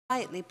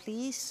Quietly,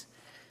 please.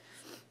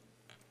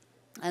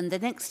 And the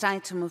next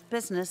item of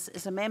business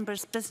is a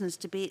members' business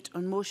debate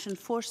on motion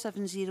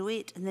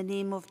 4708 in the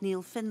name of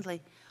Neil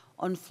Findlay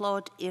on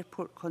flawed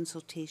airport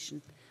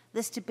consultation.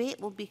 This debate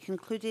will be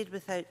concluded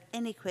without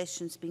any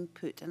questions being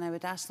put, and I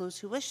would ask those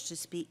who wish to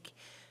speak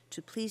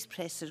to please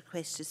press the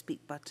request to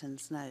speak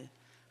buttons now.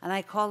 And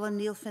I call on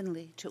Neil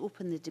Findlay to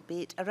open the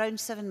debate. Around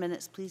 7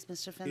 minutes, please,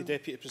 Mr Findlay.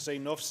 Deputy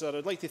Presiding Officer, I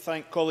would like to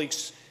thank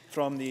colleagues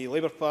from the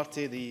Labour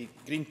Party, the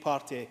Green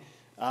Party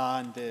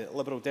and the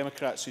Liberal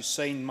Democrats who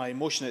signed my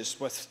motion. It's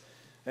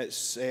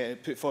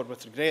put forward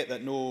with regret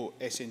that no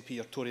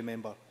SNP or Tory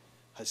member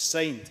has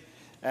signed.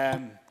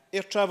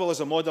 Air travel is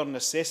a modern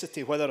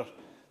necessity, whether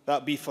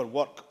that be for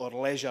work or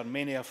leisure.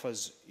 Many of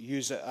us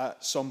use it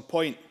at some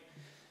point.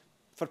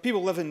 For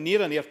people living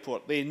near an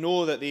airport, they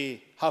know that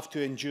they have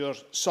to endure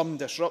some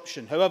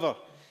disruption. However,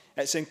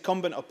 it's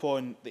incumbent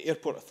upon the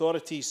airport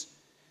authorities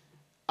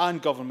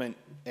and government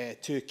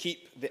to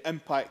keep the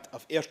impact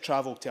of air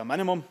travel to a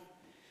minimum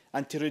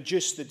and to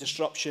reduce the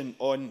disruption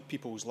on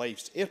people's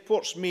lives.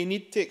 Airports may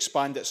need to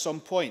expand at some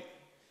point,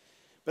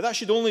 but that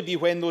should only be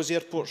when those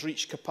airports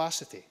reach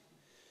capacity,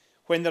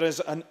 when there is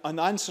an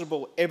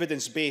unanswerable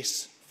evidence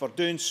base for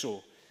doing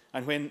so,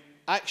 and when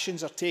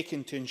actions are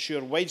taken to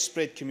ensure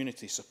widespread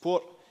community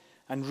support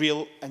and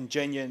real and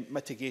genuine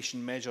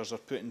mitigation measures are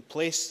put in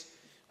place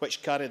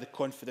which carry the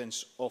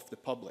confidence of the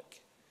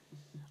public.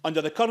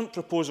 Under the current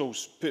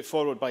proposals put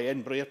forward by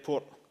Edinburgh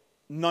Airport,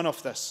 none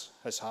of this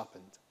has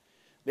happened.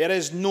 There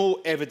is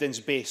no evidence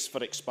base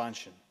for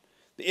expansion.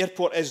 The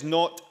airport is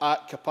not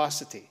at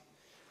capacity.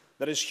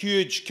 There is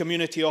huge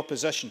community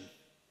opposition,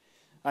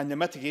 and the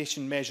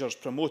mitigation measures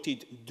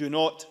promoted do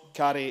not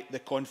carry the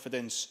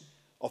confidence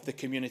of the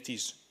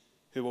communities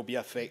who will be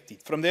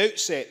affected. From the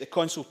outset, the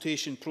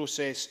consultation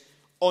process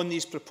on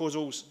these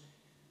proposals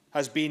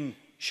has been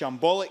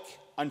shambolic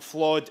and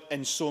flawed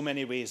in so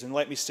many ways, and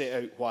let me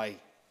set out why.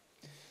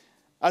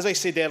 As I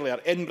said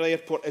earlier, Edinburgh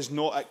Airport is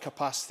not at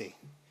capacity.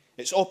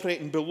 It's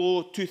operating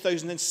below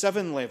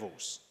 2007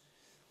 levels.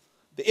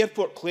 The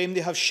airport claim they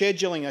have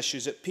scheduling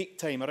issues at peak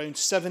time around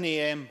 7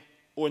 AM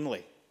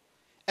only.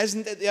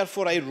 Isn't it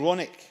therefore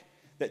ironic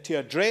that to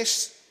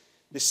address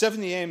the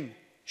 7 AM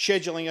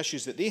scheduling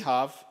issues that they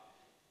have,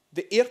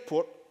 the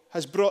airport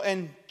has brought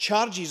in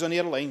charges on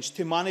airlines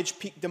to manage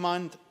peak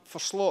demand for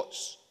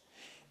slots?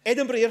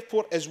 Edinburgh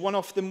Airport is one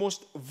of the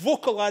most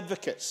vocal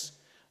advocates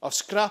of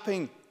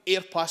scrapping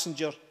air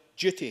passenger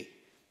duty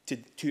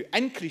to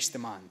increase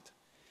demand,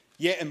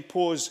 yet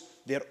impose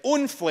their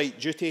own flight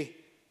duty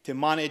to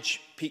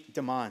manage peak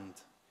demand.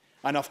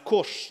 And of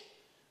course,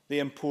 they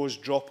impose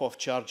drop-off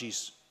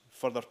charges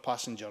for their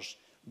passengers.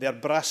 Their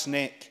brass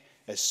neck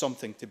is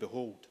something to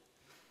behold.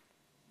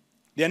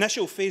 The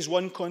initial Phase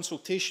 1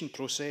 consultation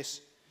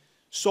process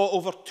saw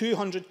over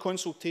 200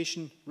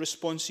 consultation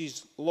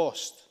responses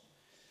lost.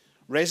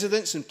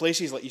 Residents in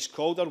places like East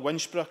Calder,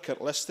 Winchborough,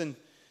 Kirkliston,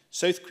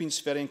 South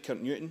Queensferry and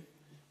Kirknewton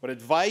were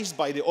advised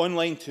by the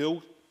online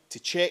tool to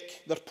check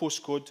their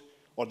postcode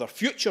or their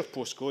future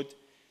postcode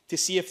to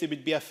see if they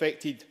would be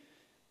affected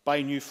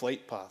by new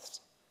flight paths.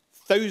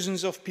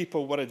 Thousands of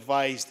people were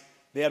advised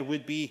there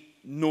would be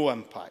no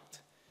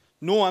impact.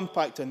 No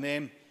impact on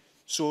them,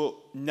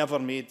 so never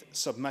made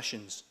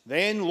submissions.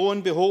 Then, lo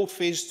and behold,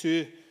 Phase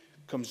 2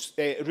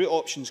 route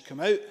options come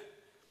out,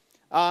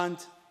 and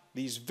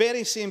these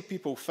very same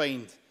people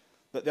find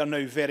that they're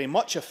now very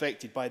much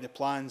affected by the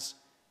plans,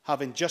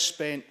 having just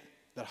spent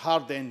their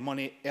hard-earned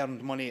money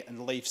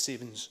and life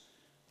savings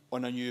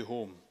on a new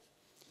home.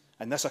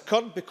 And this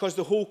occurred because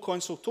the whole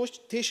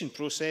consultation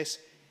process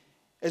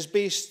is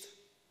based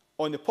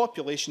on the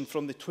population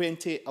from the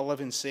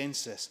 2011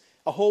 census,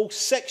 a whole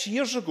 6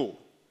 years ago,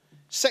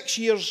 6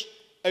 years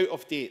out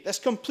of date. This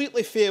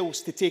completely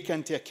fails to take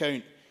into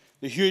account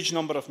the huge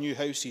number of new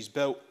houses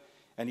built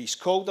in East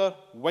Calder,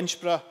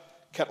 Winchborough,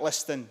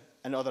 Kirkliston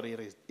and other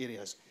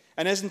areas.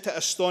 And isn't it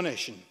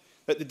astonishing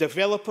that the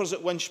developers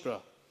at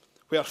Winchborough,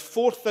 where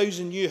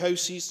 4,000 new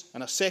houses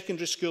and a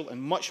secondary school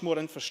and much more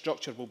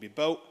infrastructure will be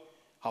built,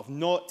 have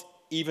not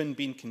even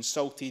been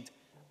consulted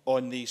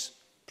on these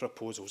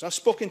proposals? I've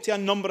spoken to a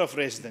number of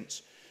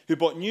residents who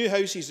bought new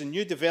houses and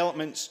new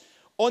developments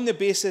on the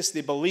basis they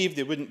believed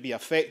they wouldn't be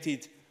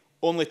affected,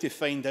 only to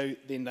find out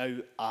they now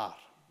are.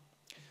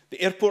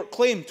 The airport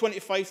claimed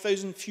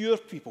 25,000 fewer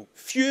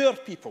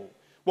people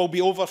will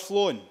be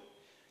overflown,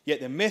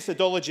 yet the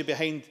methodology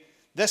behind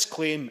this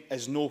claim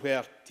is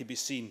nowhere to be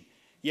seen.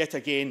 Yet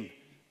again,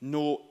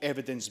 no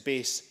evidence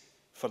base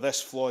for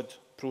this flawed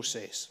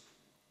process.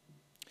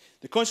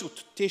 The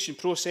consultation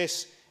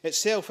process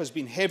itself has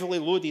been heavily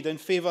loaded in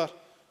favour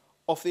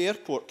of the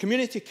airport.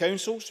 Community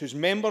councils, whose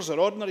members are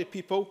ordinary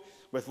people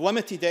with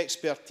limited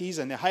expertise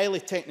in the highly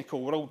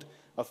technical world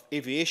of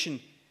aviation,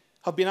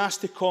 have been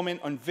asked to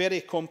comment on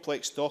very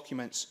complex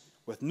documents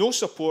with no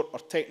support or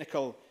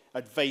technical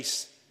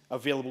advice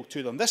available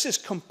to them. This is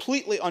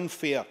completely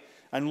unfair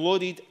and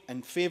loaded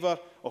in favour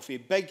of a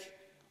big,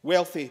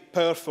 wealthy,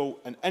 powerful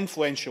and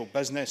influential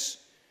business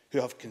who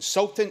have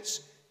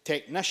consultants,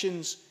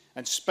 technicians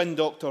and spin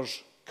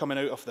doctors coming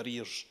out of their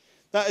ears.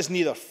 That is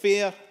neither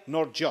fair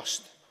nor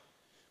just.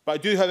 But I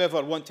do,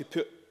 however, want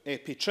to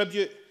pay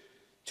tribute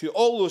to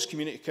all those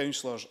community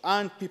councillors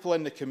and people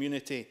in the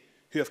community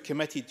who have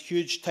committed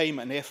huge time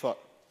and effort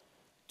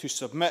to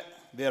submit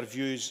their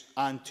views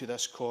and to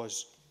this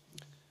cause.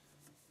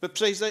 But,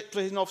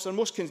 Presiding Officer,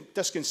 most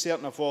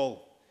disconcerting of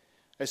all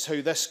is how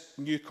this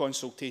new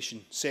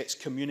consultation sets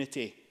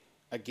community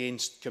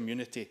against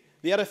community.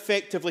 They are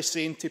effectively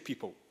saying to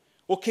people,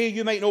 OK,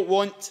 you might not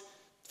want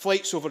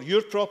flights over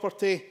your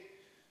property,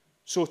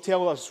 so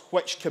tell us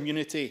which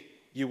community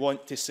you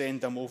want to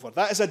send them over.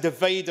 That is a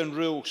divide and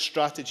rule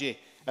strategy,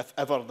 if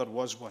ever there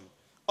was one.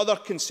 Other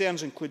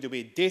concerns include the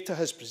way data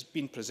has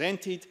been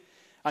presented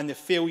and the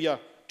failure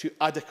to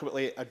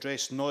adequately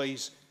address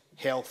noise,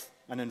 health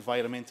and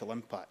environmental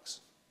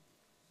impacts.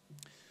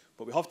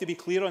 But we have to be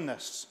clear on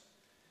this.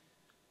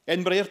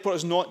 Edinburgh Airport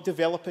is not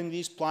developing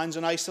these plans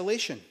in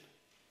isolation.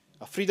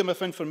 A Freedom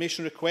of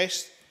Information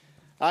request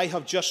I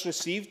have just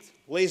received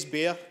lays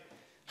bare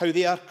how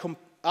they are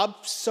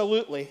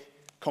absolutely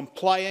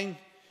complying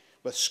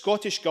with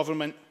Scottish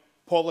Government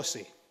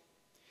policy.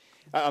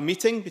 At a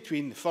meeting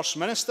between the First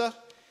Minister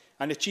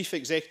and the Chief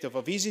Executive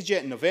of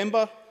EasyJet in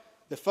November,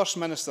 the First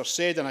Minister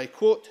said, and I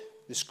quote,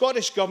 "The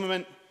Scottish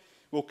Government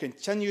will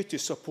continue to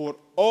support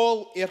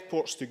all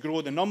airports to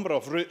grow the number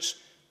of routes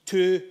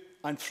to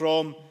and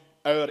from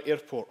our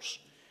airports."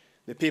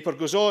 The paper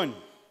goes on,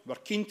 "We're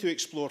keen to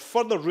explore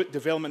further route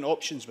development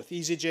options with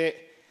EasyJet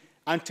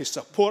and to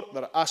support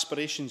their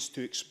aspirations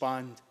to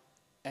expand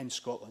in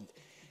Scotland."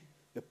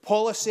 The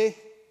policy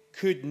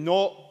could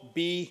not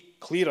be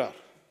clearer.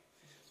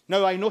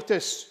 Now, I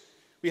notice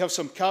we have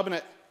some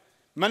Cabinet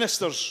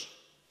Ministers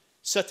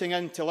sitting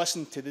in to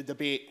listen to the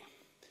debate.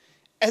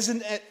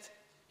 Isn't it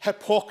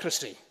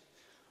hypocrisy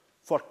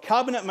for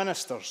Cabinet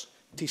Ministers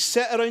to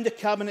sit around the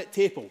Cabinet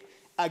table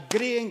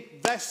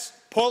agreeing this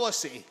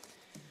policy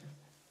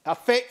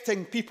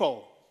affecting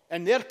people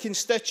in their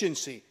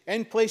constituency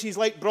in places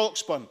like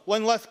Broxburn,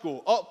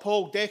 Linlithgow,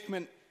 Uphall,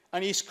 Decmont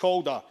and East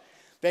Calder,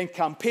 then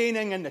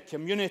campaigning in the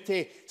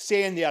community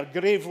saying they are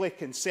gravely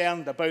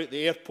concerned about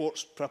the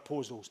airport's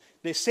proposals?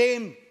 The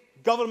same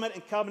Government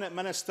and Cabinet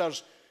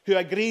Ministers who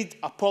agreed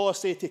a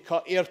policy to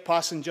cut air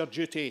passenger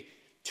duty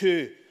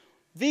too.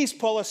 These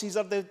policies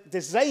are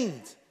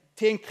designed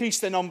to increase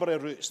the number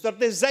of routes. They're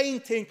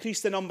designed to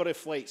increase the number of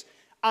flights,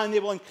 and they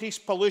will increase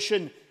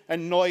pollution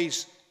and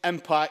noise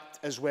impact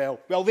as well.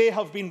 Well, they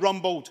have been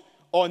rumbled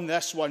on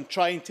this one,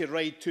 trying to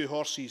ride two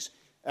horses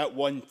at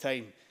one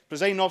time.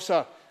 Presiding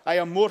Officer, I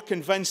am more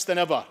convinced than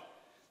ever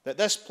that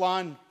this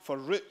plan for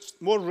routes,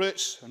 more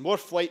routes and more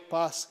flight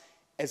paths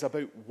is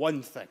about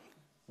one thing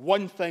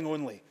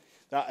only.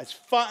 That is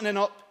fattening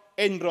up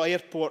Edinburgh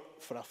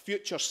Airport for a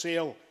future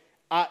sale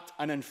at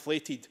an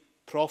inflated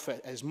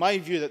profit. It is my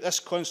view that this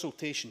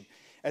consultation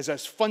is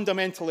as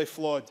fundamentally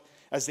flawed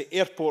as the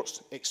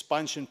airport's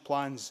expansion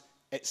plans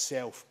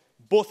itself.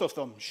 Both of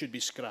them should be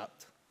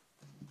scrapped.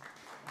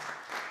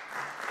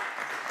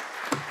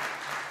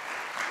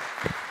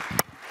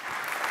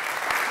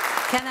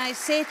 Can I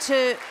say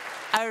to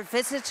our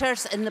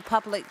visitors in the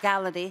public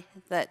gallery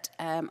that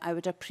I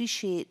would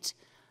appreciate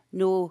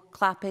no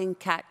clapping,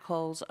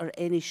 catcalls or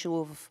any show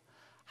of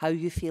how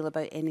you feel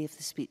about any of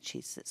the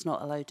speeches. It's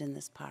not allowed in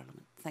this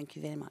Parliament. Thank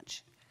you very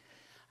much.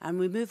 And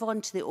we move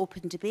on to the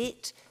open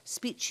debate.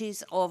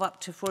 Speeches of up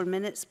to 4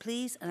 minutes,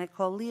 please. And I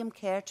call Liam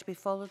Kerr to be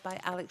followed by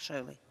Alex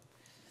Rowley.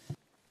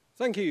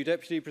 Thank you,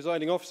 Deputy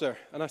Presiding Officer,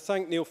 and I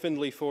thank Neil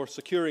Findlay for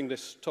securing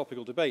this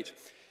topical debate.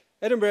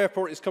 Edinburgh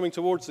Airport is coming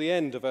towards the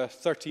end of a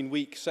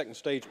 13-week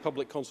second-stage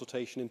public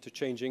consultation into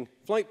changing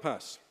flight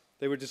paths.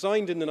 They were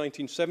designed in the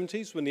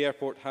 1970s when the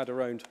airport had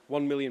around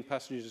 1 million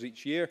passengers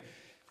each year,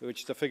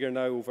 which is a figure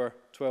now over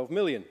 12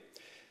 million.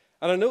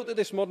 And I note that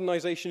this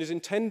modernisation is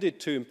intended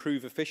to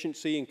improve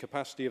efficiency and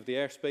capacity of the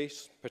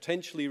airspace,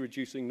 potentially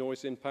reducing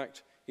noise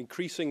impact,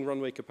 increasing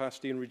runway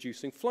capacity and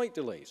reducing flight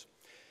delays.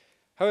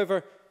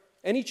 However,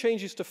 any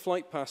changes to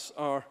flight paths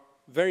are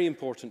very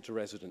important to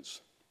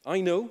residents. I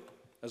know,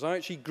 as I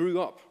actually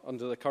grew up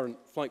under the current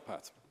flight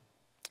path.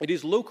 It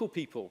is local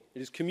people,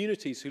 it is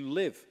communities who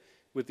live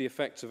with the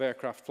effects of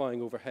aircraft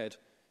flying overhead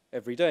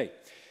every day.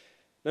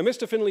 Now,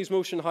 Mr Findlay's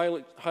motion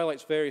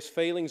highlights various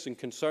failings and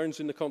concerns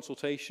in the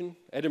consultation.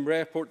 Edinburgh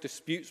Airport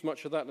disputes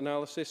much of that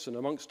analysis and,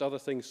 amongst other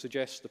things,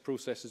 suggests the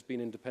process has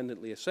been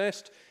independently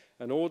assessed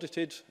and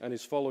audited and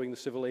is following the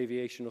Civil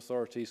Aviation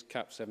Authority's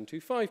CAP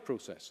 725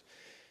 process.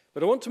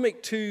 But I want to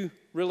make two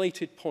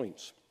related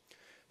points.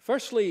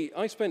 Firstly,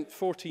 I spent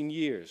 14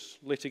 years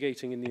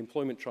litigating in the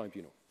Employment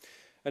Tribunal.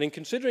 And in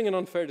considering an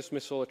unfair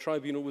dismissal, a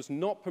tribunal was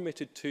not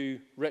permitted to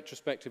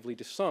retrospectively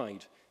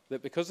decide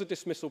that because the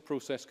dismissal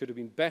process could have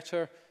been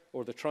better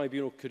or the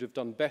tribunal could have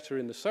done better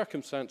in the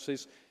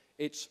circumstances,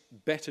 its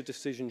better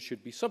decision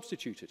should be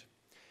substituted.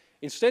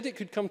 Instead, it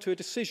could come to a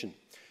decision,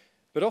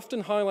 but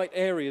often highlight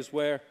areas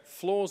where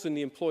flaws in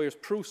the employer's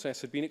process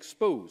had been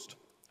exposed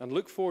and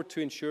look forward to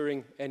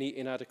ensuring any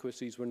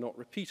inadequacies were not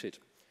repeated.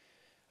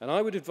 And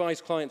I would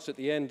advise clients at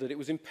the end that it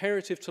was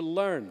imperative to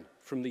learn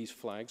from these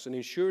flags and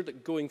ensure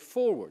that going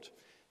forward,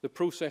 The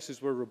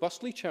processes were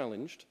robustly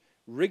challenged,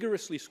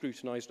 rigorously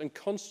scrutinised, and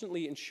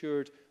constantly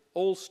ensured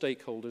all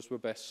stakeholders were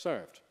best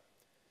served.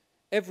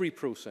 Every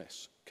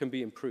process can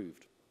be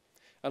improved.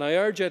 And I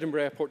urge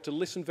Edinburgh Airport to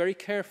listen very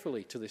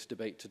carefully to this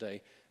debate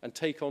today and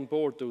take on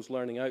board those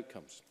learning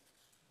outcomes.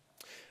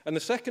 And the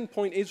second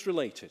point is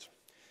related.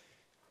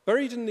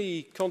 Buried in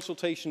the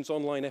consultation's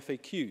online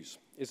FAQs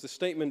is the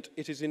statement,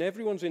 "It is in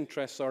everyone's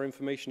interests our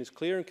information is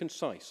clear and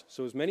concise,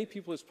 so as many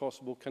people as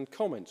possible can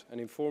comment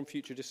and inform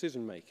future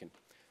decision-making."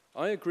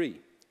 I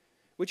agree,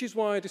 which is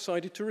why I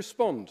decided to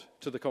respond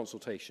to the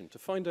consultation, to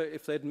find out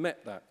if they'd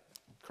met that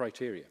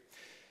criteria.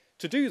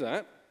 To do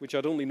that, which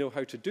I'd only know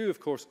how to do, of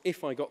course,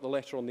 if I got the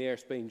letter on the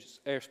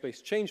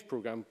airspace change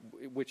programme,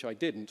 which I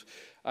didn't,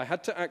 I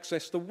had to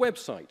access the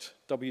website,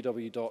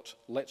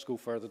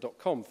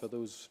 www.letsgofurther.com, for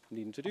those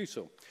needing to do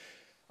so.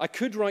 I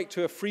could write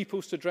to a free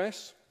post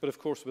address, but of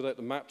course, without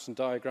the maps and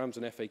diagrams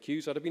and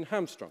FAQs, I'd have been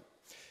hamstrung.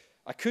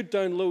 I could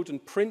download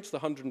and print the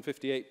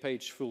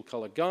 158-page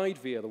full-colour guide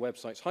via the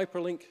website's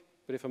hyperlink,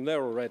 but if I'm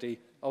there already,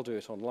 I'll do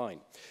it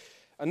online.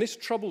 And this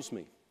troubles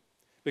me,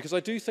 because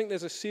I do think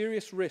there's a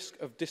serious risk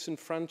of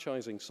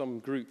disenfranchising some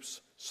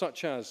groups,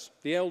 such as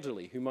the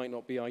elderly, who might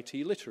not be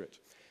IT literate,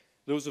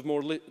 those of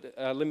more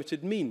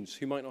limited means,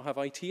 who might not have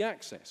IT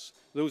access,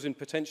 those in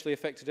potentially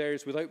affected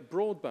areas without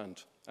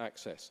broadband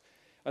access,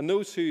 and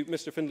those who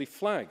Mr. Findlay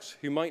flags,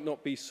 who might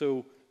not be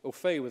so au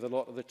fait with a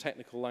lot of the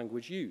technical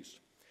language used.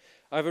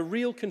 I have a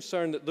real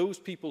concern that those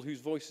people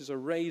whose voices are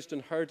raised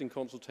and heard in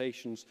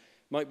consultations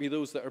might be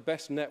those that are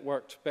best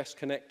networked, best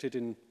connected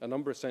in a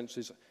number of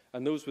senses,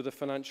 and those with the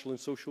financial and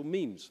social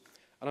means.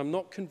 And I'm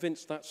not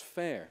convinced that's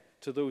fair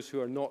to those who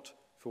are not,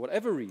 for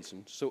whatever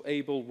reason, so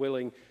able,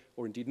 willing,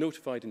 or indeed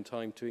notified in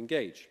time to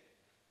engage.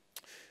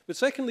 But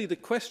secondly, the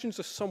questions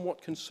are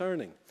somewhat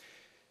concerning.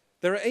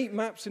 There are 8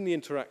 maps in the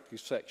interactive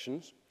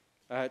sections,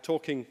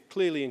 talking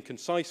clearly and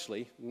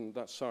concisely, and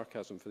that's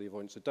sarcasm for the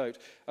avoidance of doubt,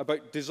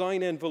 about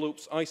design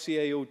envelopes,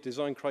 ICAO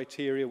design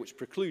criteria which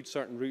preclude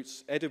certain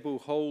routes, edible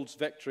holds,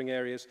 vectoring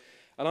areas,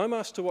 and I'm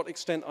asked to what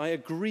extent I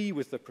agree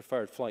with the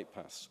preferred flight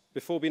paths,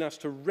 before being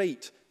asked to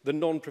rate the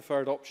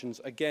non-preferred options,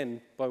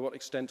 again, by what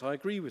extent I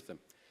agree with them.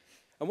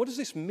 And what does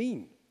this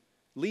mean?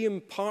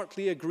 Liam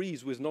partly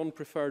agrees with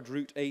non-preferred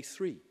route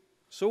A3.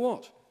 So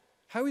what?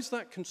 How is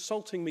that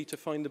consulting me to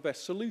find the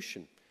best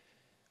solution?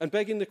 And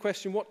begging the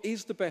question, what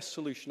is the best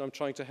solution I'm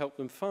trying to help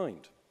them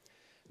find?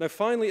 Now,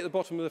 finally, at the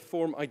bottom of the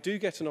form, I do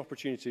get an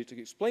opportunity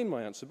to explain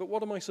my answer, but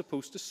what am I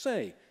supposed to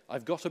say?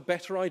 I've got a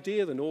better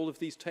idea than all of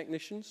these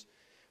technicians?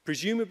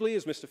 Presumably,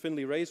 as Mr.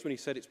 Findlay raised when he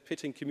said it's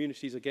pitting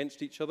communities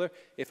against each other,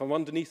 if I'm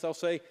underneath, I'll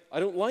say, I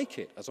don't like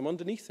it, as I'm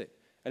underneath it.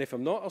 And if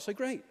I'm not, I'll say,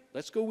 great,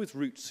 let's go with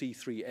route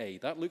C3A.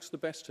 That looks the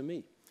best to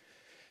me.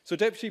 So,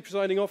 Deputy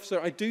Presiding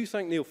Officer, I do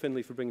thank Neil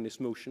Findlay for bringing this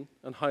motion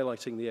and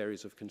highlighting the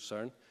areas of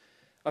concern.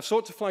 I've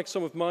sought to flag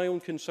some of my own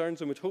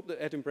concerns and would hope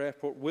that Edinburgh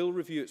Airport will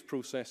review its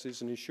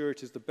processes and ensure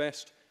it is the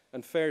best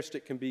and fairest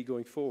it can be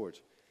going forward.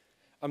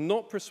 I'm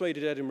not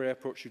persuaded Edinburgh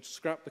Airport should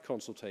scrap the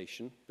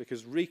consultation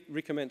because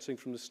recommencing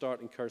from the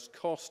start incurs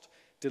cost,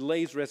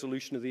 delays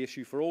resolution of the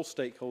issue for all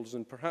stakeholders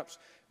and perhaps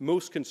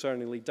most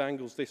concerningly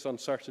dangles this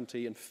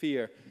uncertainty and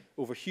fear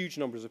over huge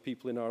numbers of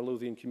people in our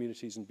Lothian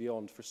communities and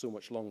beyond for so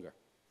much longer.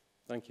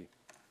 Thank you.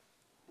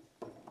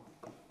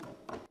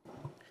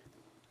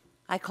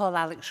 I call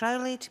Alex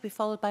Rowley to be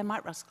followed by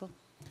Mark Ruskell.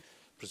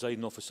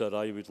 Presiding Officer,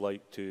 I would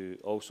like to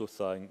also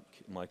thank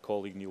my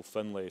colleague Neil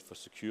Findlay for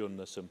securing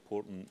this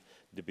important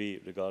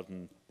debate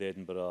regarding the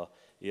Edinburgh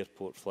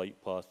Airport flight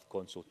path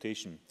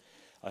consultation.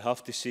 I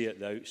have to say at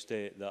the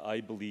outset that I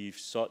believe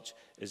such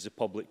is the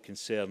public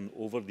concern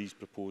over these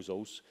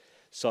proposals,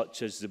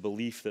 such as the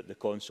belief that the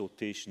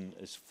consultation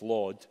is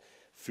flawed,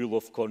 full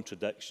of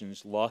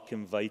contradictions,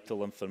 lacking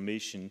vital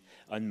information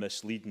and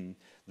misleading,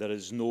 there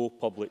is no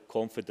public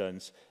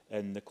confidence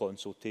in the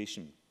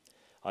consultation.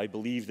 I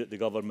believe that the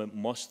government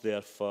must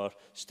therefore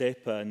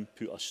step in,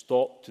 put a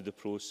stop to the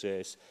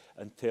process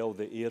and tell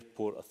the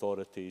airport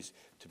authorities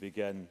to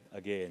begin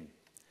again.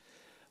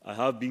 I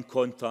have been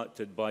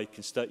contacted by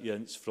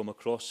constituents from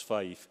across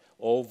Fife,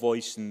 all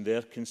voicing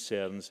their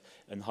concerns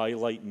and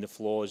highlighting the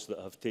flaws that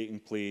have taken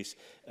place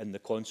in the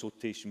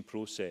consultation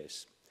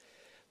process.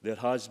 There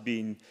has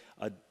been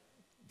a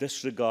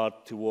disregard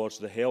towards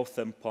the health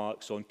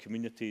impacts on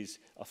communities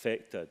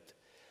affected.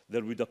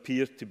 There would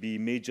appear to be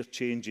major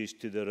changes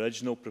to the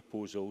original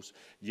proposals,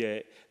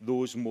 yet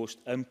those most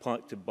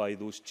impacted by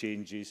those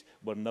changes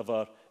were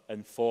never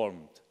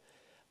informed.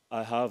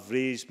 I have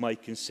raised my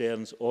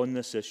concerns on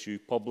this issue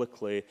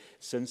publicly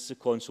since the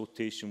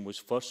consultation was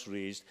first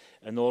raised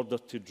in order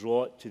to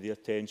draw it to the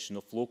attention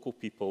of local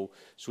people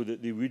so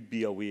that they would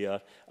be aware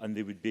and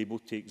they would be able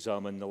to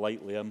examine the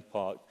likely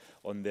impact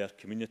on their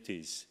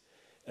communities.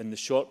 In the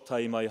short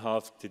time I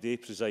have today,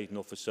 Presiding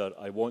Officer,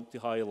 I want to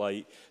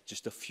highlight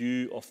just a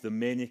few of the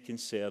many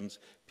concerns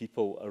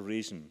people are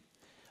raising.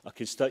 A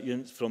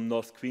constituent from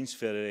North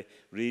Queensferry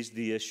raised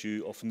the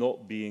issue of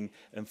not being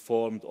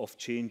informed of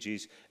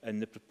changes in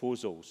the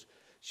proposals.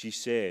 She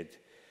said,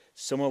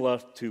 Similar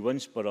to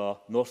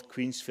Winsborough, North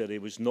Queensferry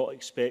was not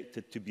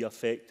expected to be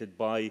affected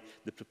by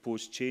the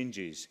proposed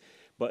changes,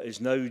 but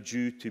is now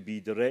due to be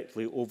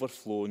directly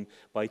overflown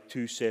by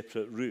two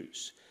separate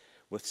routes,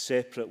 with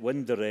separate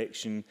wind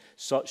direction,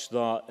 such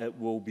that it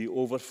will be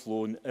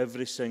overflown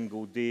every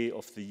single day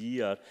of the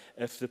year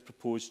if the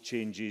proposed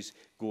changes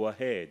go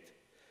ahead.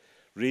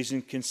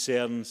 Raising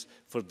concerns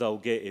for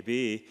Dalgety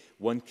Bay,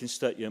 one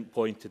constituent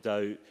pointed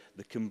out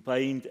the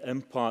combined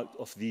impact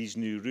of these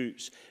new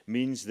routes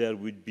means there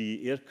would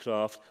be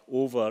aircraft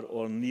over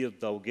or near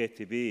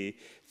Dalgety Bay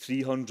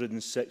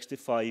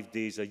 365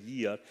 days a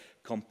year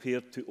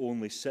compared to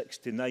only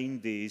 69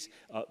 days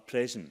at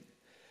present.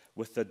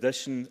 With the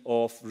addition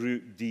of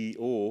Route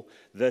DO,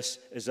 this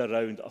is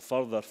around a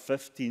further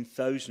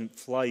 15,000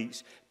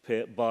 flights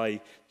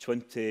by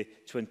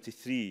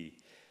 2023.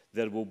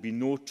 There will be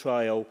no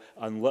trial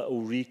and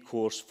little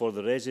recourse for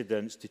the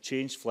residents to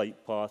change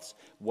flight paths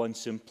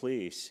once in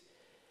place.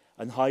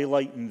 And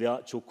highlighting the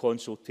actual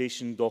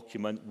consultation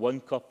document, one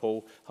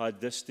couple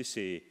had this to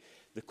say: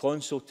 the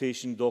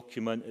consultation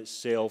document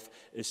itself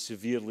is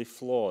severely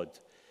flawed.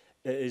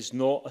 It is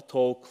not at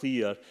all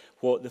clear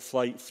what the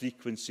flight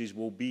frequencies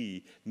will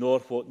be, nor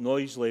what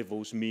noise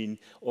levels mean,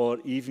 or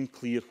even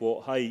clear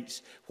what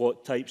heights,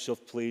 what types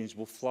of planes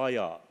will fly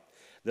at.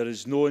 There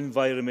is no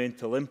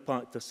environmental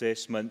impact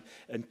assessment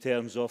in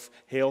terms of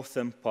health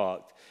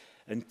impact,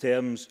 in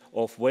terms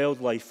of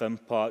wildlife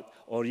impact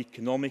or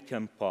economic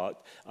impact,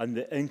 and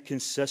the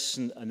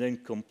inconsistent and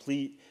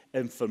incomplete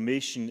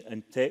information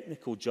and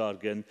technical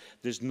jargon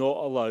does not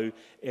allow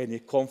any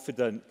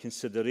confident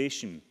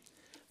consideration.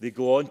 They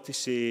go on to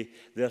say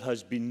there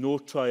has been no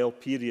trial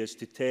periods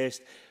to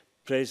test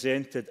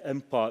presented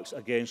impacts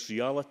against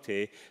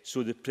reality,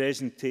 so the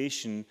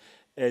presentation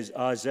is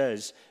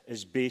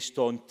based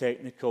on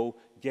technical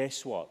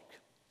guesswork.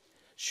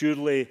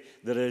 Surely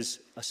there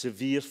is a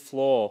severe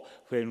flaw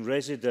when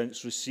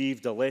residents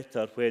received a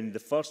letter when the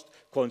first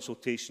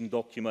consultation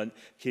document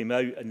came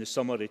out in the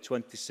summer of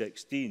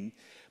 2016,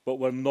 but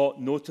were not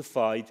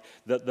notified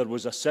that there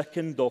was a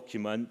second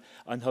document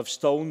and have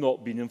still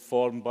not been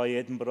informed by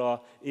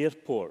Edinburgh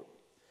Airport.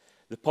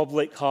 The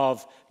public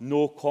have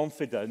no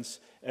confidence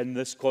in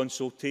this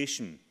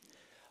consultation.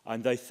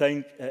 And I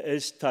think it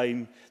is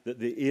time that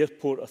the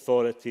airport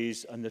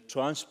authorities and the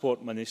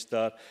Transport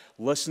Minister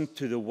listen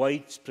to the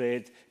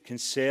widespread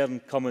concern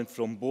coming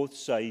from both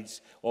sides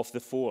of the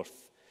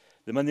Forth.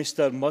 The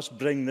Minister must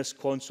bring this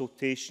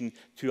consultation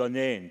to an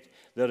end.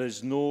 There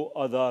is no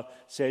other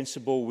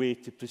sensible way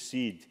to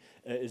proceed.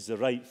 It is the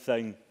right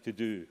thing to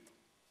do.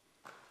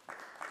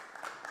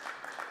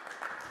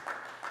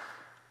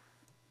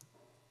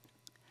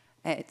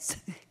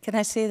 Can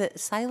I say that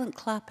silent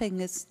clapping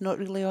is not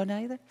really on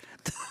either?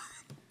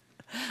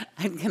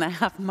 And can I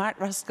have Mark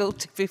Ruskell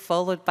to be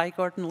followed by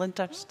Gordon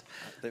Lyndhurst?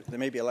 They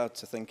may be allowed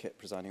to think it,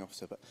 Presiding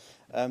Officer, but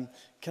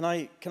can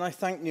I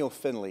thank Neil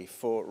Findlay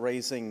for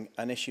raising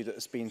an issue that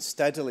has been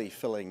steadily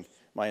filling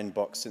my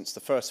inbox since the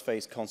first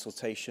phase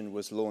consultation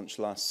was launched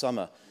last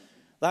summer.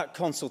 That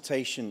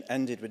consultation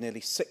ended with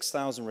nearly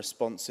 6,000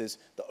 responses,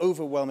 the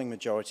overwhelming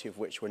majority of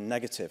which were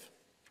negative.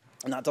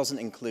 And that doesn't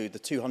include the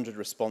 200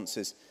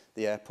 responses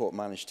the airport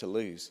managed to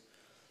lose.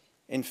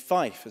 In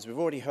Fife, as we've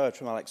already heard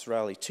from Alex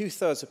Rowley,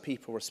 2/3 of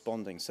people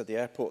responding said the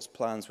airport's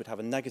plans would have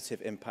a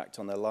negative impact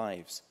on their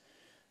lives.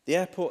 The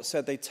airport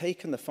said they'd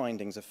taken the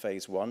findings of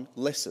Phase 1,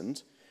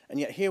 listened, and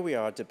yet here we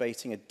are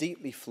debating a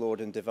deeply flawed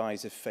and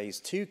divisive Phase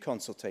 2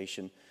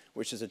 consultation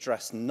which has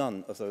addressed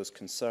none of those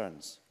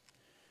concerns.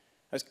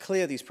 It's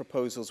clear these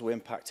proposals will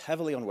impact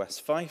heavily on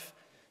West Fife.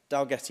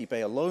 Dalgety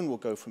Bay alone will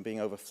go from being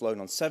overflown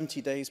on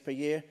 70 days per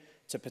year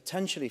to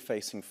potentially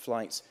facing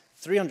flights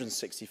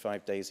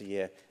 365 days a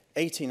year,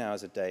 18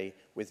 hours a day,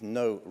 with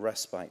no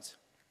respite.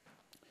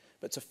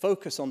 But to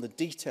focus on the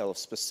detail of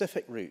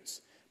specific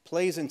routes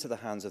plays into the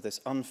hands of this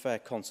unfair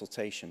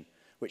consultation,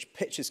 which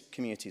pitches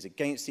communities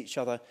against each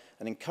other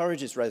and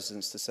encourages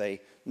residents to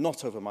say,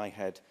 not over my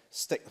head,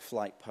 stick the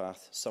flight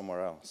path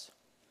somewhere else.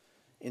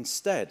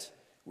 Instead,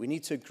 we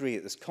need to agree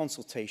that this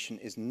consultation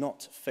is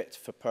not fit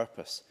for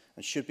purpose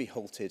and should be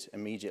halted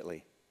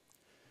immediately.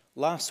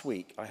 Last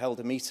week, I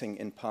held a meeting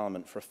in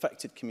Parliament for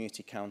affected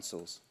community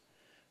councils.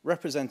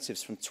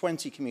 Representatives from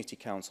 20 community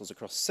councils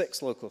across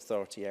 6 local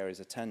authority areas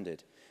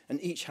attended,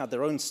 and each had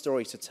their own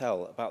story to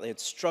tell about they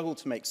had struggled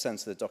to make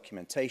sense of the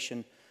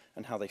documentation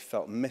and how they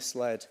felt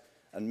misled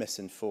and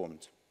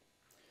misinformed.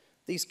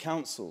 These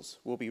councils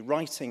will be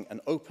writing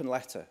an open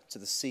letter to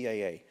the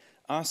CAA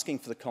asking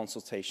for the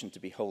consultation to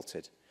be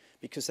halted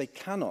because they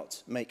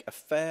cannot make a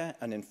fair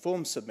and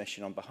informed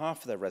submission on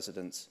behalf of their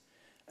residents,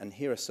 and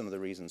here are some of the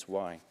reasons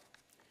why.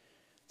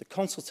 The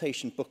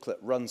consultation booklet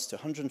runs to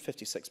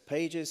 156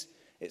 pages.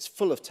 It's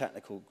full of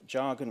technical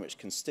jargon which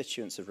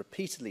constituents have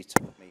repeatedly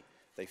told me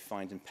they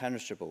find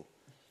impenetrable.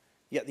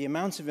 Yet the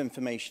amount of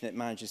information it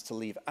manages to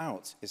leave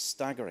out is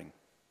staggering.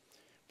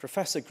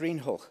 Professor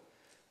Greenhoch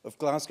of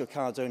Glasgow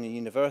Caledonian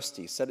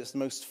University said it's the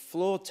most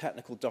flawed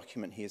technical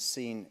document he has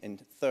seen in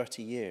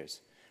 30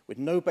 years, with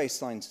no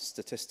baseline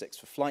statistics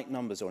for flight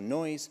numbers or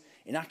noise,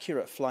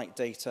 inaccurate flight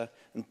data,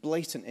 and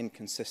blatant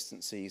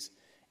inconsistencies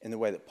in the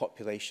way that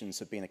populations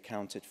have been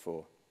accounted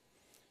for.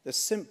 There's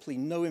simply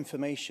no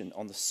information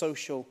on the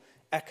social,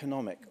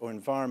 economic, or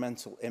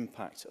environmental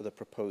impact of the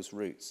proposed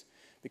routes,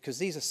 because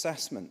these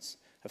assessments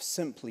have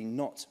simply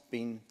not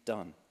been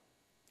done.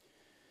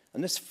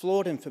 And this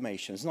flawed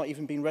information has not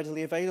even been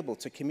readily available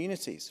to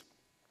communities.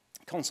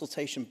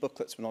 Consultation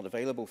booklets were not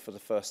available for the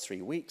first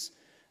 3 weeks,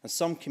 and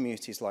some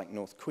communities like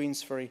North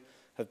Queensferry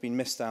have been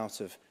missed out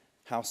of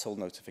household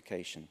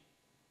notification.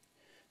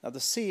 Now, the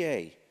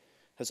CA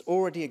has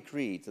already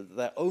agreed that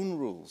their own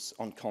rules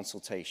on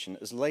consultation,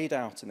 as laid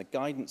out in the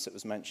guidance that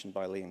was mentioned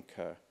by Liam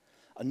Kerr,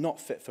 are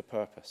not fit for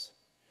purpose.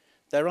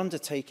 They're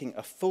undertaking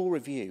a full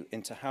review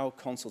into how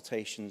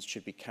consultations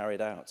should be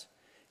carried out,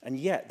 and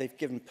yet they've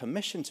given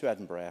permission to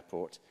Edinburgh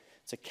Airport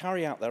to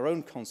carry out their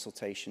own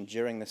consultation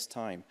during this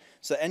time,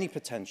 so that any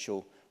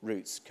potential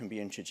routes can be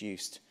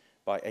introduced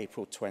by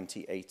April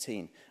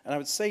 2018. And I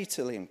would say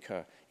to Liam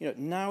Kerr,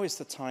 now is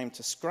the time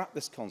to scrap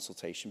this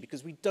consultation,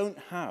 because we don't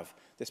have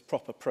this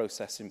proper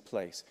process in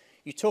place.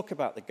 You talk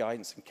about the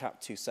guidance in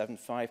CAP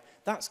 275,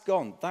 that's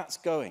gone, that's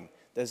going.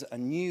 There's a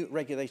new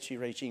regulatory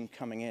regime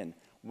coming in.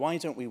 Why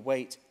don't we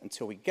wait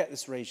until we get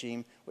this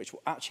regime, which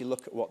will actually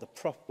look at what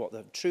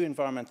the true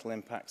environmental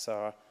impacts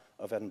are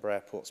of Edinburgh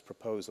Airport's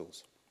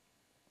proposals?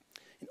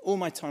 In all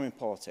my time in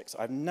politics,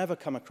 I've never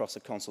come across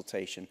a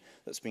consultation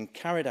that's been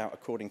carried out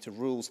according to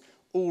rules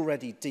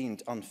already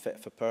deemed unfit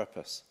for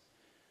purpose.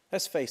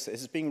 Let's face it,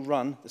 this is being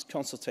run, this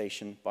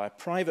consultation, by a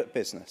private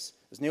business,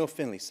 as Neil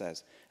Findlay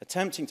says,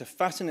 attempting to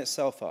fatten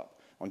itself up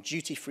on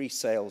duty-free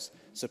sales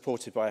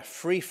supported by a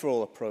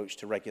free-for-all approach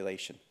to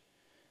regulation.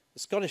 The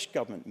Scottish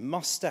Government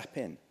must step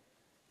in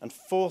and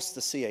force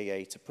the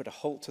CAA to put a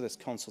halt to this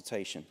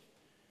consultation.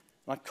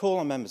 And I call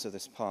on members of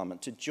this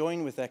Parliament to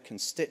join with their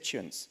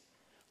constituents,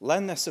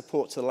 lend their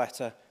support to the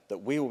letter that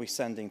we will be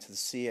sending to the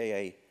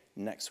CAA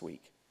next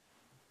week.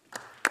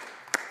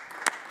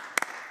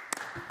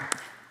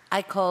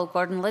 I call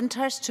Gordon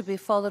Lyndhurst to be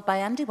followed by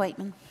Andy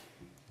Whiteman.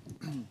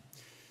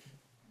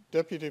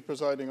 Deputy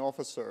Presiding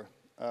Officer,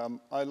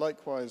 I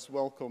likewise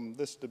welcome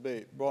this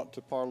debate brought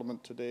to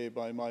Parliament today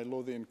by my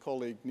Lothian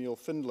colleague Neil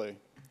Findlay.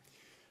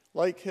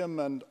 Like him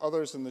and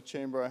others in the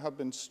Chamber, I have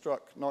been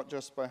struck not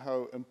just by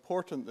how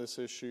important this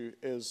issue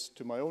is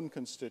to my own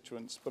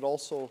constituents, but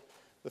also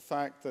the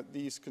fact that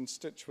these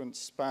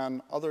constituents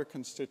span other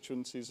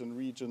constituencies and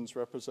regions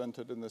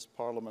represented in this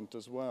Parliament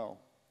as well.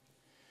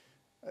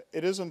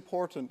 It is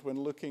important when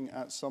looking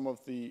at some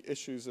of the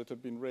issues that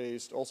have been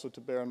raised also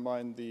to bear in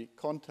mind the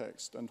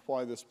context and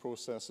why this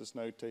process is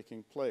now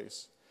taking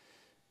place.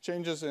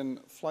 Changes in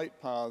flight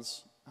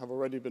paths have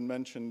already been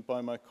mentioned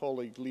by my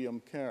colleague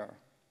Liam Kerr.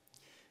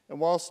 And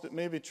whilst it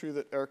may be true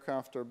that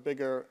aircraft are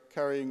bigger,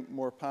 carrying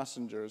more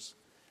passengers,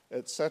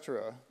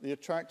 etc., the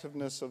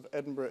attractiveness of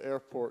Edinburgh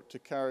Airport to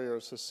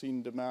carriers has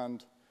seen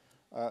demand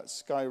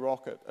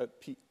skyrocket at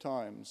peak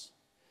times,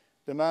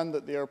 demand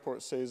that the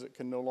airport says it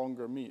can no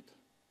longer meet.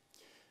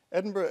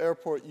 Edinburgh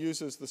Airport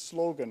uses the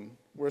slogan,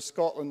 "Where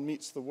Scotland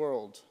meets the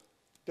world."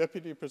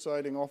 Deputy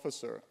Presiding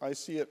Officer, I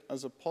see it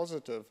as a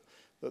positive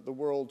that the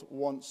world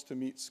wants to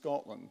meet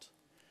Scotland,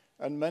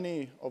 and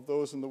many of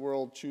those in the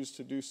world choose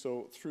to do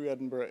so through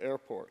Edinburgh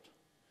Airport.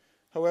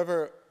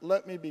 However,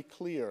 let me be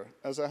clear,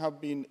 as I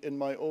have been in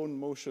my own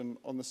motion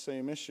on the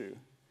same issue.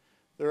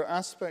 There are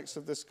aspects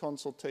of this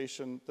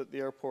consultation that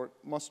the airport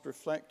must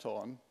reflect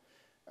on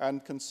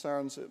and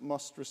concerns it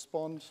must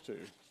respond to.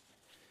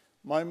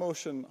 My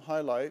motion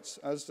highlights,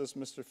 as does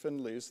Mr.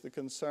 Findlay's, the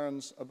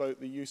concerns about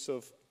the use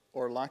of,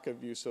 or lack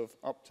of use of,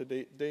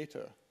 up-to-date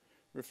data,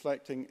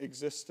 reflecting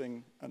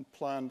existing and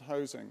planned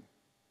housing.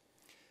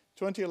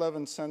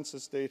 2011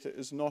 census data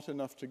is not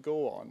enough to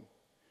go on.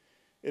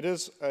 It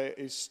is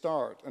a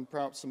start and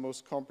perhaps the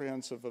most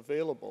comprehensive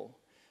available,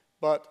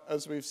 but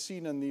as we've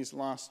seen in these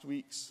last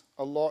weeks,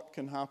 a lot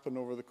can happen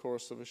over the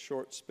course of a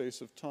short space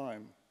of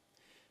time.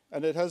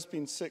 And it has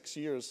been 6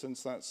 years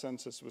since that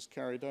census was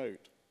carried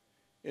out.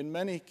 In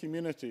many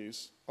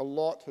communities, a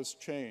lot has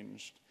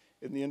changed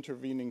in the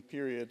intervening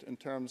period in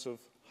terms of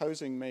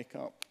housing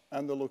makeup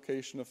and the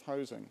location of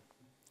housing.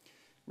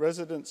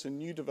 Residents in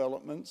new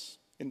developments,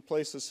 in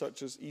places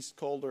such as East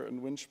Calder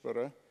and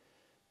Winchborough,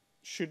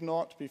 should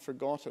not be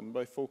forgotten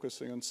by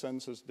focusing on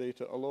census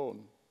data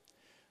alone.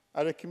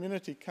 At a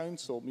community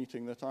council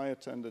meeting that I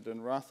attended in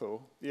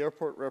Ratho, the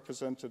airport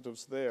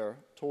representatives there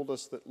told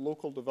us that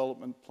local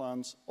development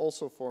plans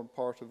also form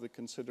part of the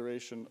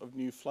consideration of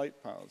new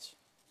flight paths.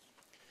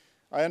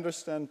 I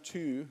understand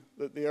too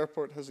that the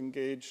airport has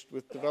engaged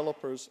with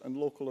developers and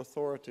local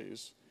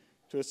authorities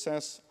to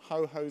assess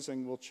how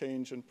housing will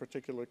change in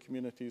particular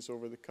communities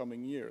over the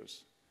coming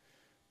years.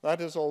 That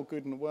is all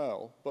good and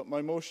well, but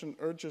my motion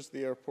urges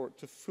the airport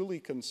to fully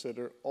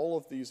consider all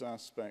of these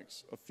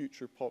aspects of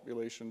future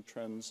population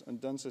trends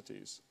and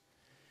densities.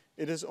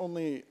 It is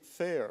only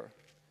fair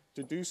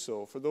to do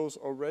so for those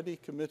already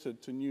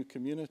committed to new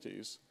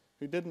communities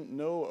who didn't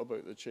know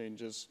about the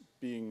changes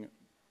being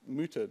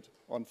mooted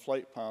on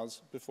flight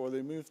paths before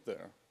they moved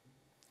there.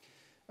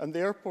 And the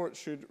airport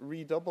should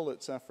redouble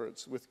its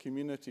efforts with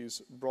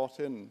communities brought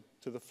in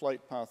to the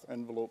flight path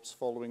envelopes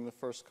following the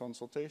first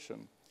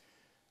consultation.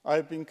 I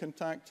have been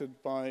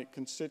contacted by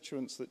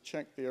constituents that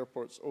checked the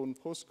airport's own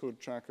postcode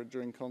tracker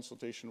during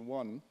consultation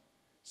 1.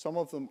 Some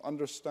of them,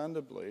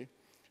 understandably,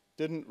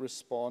 didn't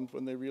respond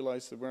when they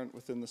realized they weren't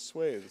within the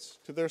swathes.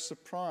 To their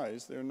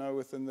surprise, they are now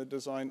within the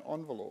design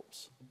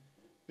envelopes.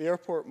 The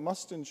airport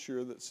must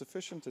ensure that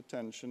sufficient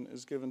attention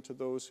is given to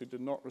those who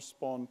did not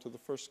respond to the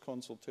first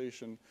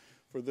consultation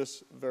for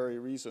this very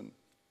reason.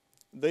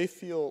 They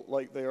feel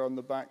like they are on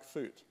the back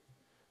foot.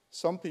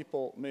 Some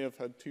people may have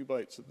had 2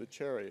 bites at the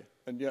cherry,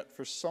 and yet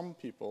for some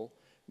people,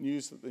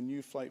 news that the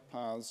new flight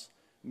paths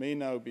may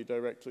now be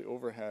directly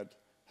overhead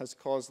has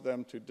caused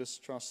them to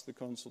distrust the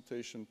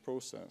consultation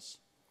process.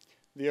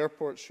 The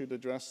airport should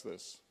address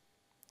this.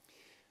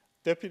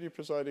 Deputy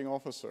Presiding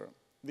Officer,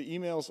 the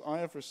emails I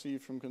have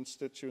received from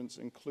constituents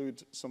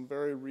include some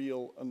very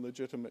real and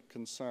legitimate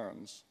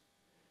concerns.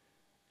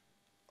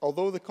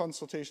 Although the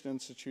Consultation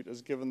Institute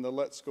has given the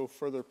Let's Go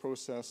Further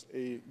process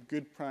a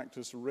good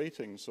practice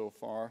rating so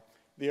far,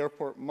 the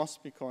airport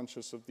must be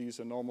conscious of these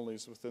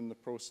anomalies within the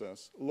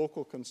process.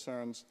 Local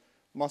concerns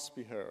must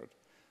be heard.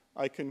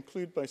 I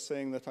conclude by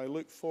saying that I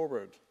look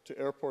forward to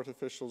airport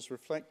officials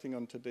reflecting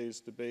on today's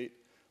debate,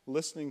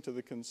 listening to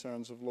the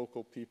concerns of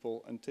local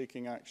people, and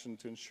taking action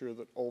to ensure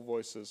that all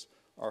voices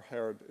are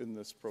heard in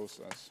this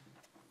process.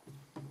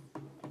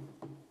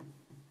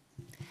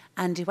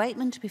 Andy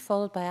Whiteman, to be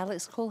followed by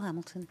Alex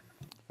Cole-Hamilton.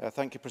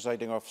 Thank you,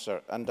 Presiding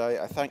Officer. And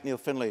I thank Neil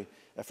Findlay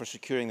for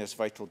securing this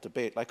vital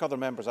debate. Like other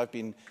members, I've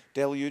been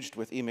deluged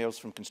with emails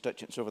from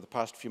constituents over the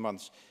past few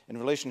months in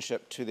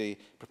relationship to the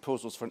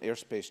proposals for an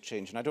airspace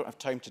change. And I don't have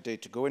time today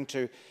to go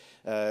into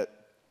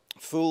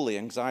fully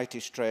anxiety,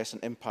 stress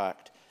and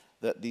impact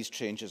that these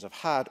changes have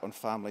had on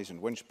families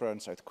in Winchburn,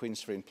 South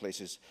Queensferry and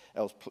places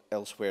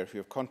elsewhere who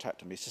have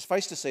contacted me.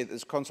 Suffice to say that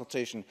this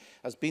consultation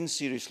has been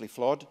seriously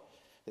flawed.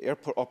 The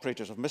airport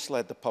operators have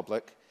misled the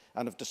public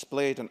and have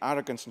displayed an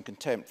arrogance and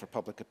contempt for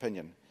public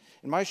opinion.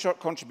 In my short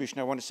contribution,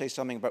 I want to say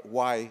something about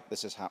why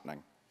this is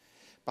happening.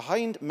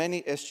 Behind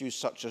many issues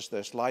such as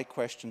this lie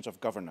questions of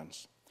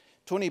governance.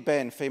 Tony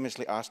Benn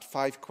famously asked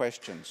 5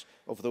 questions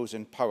of those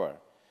in power.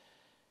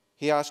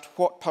 He asked,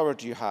 what power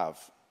do you have?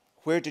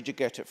 Where did you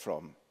get it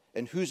from?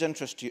 In whose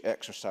interest do you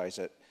exercise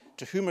it?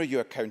 To whom are you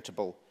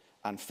accountable?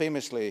 And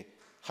famously,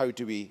 how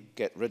do we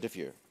get rid of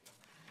you?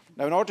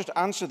 Now, in order to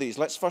answer these,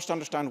 let's first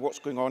understand what's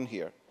going on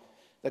here.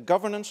 The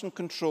governance and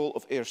control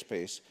of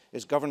airspace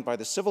is governed by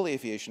the Civil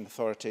Aviation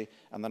Authority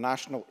and the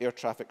National Air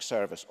Traffic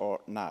Service,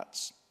 or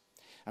NATS.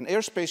 An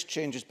airspace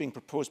change is being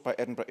proposed by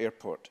Edinburgh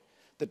Airport.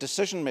 The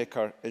decision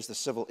maker is the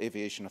Civil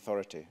Aviation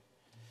Authority.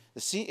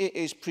 The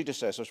CAA's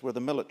predecessors were the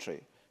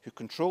military, who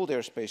controlled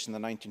airspace in the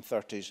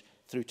 1930s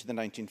through to the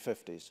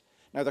 1950s.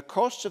 Now, the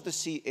costs of the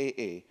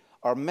CAA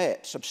are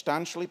met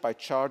substantially by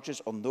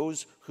charges on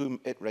those whom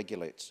it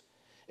regulates.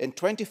 In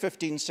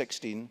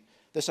 2015-16,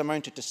 this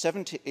amounted to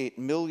 £78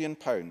 million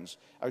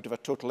out of a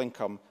total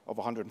income of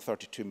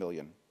 £132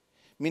 million.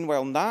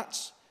 Meanwhile,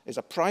 NATS is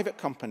a private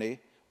company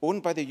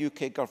owned by the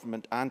UK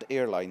government and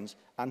airlines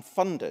and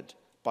funded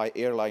by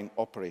airline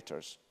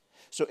operators.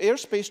 So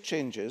airspace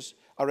changes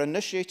are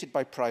initiated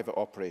by private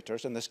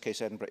operators, in this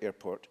case Edinburgh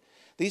Airport.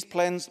 These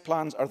plans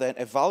are then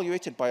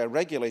evaluated by a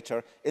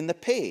regulator in the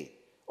pay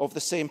of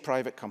the same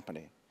private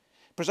company.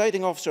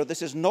 Presiding Officer,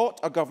 this is not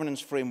a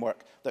governance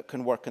framework that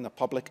can work in the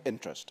public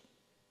interest.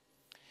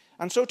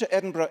 And so to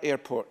Edinburgh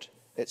Airport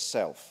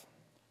itself.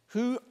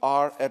 Who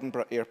are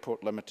Edinburgh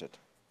Airport Limited?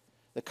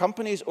 The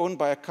company is owned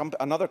by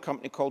another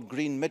company called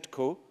Green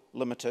Midco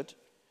Limited.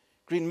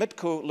 Green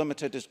Midco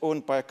Limited is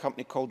owned by a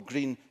company called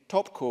Green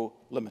Topco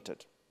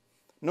Limited.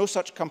 No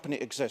such company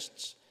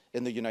exists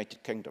in the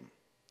United Kingdom.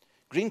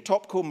 Green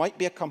Topco might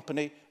be a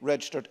company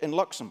registered in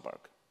Luxembourg,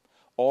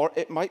 or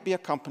it might be a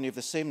company of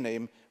the same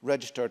name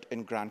registered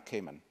in Grand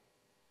Cayman.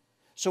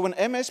 So when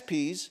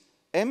MSPs,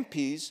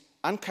 MPs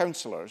and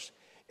councillors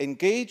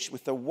engage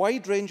with the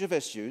wide range of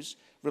issues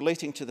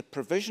relating to the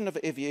provision of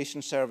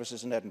aviation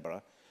services in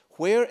Edinburgh,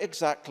 where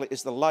exactly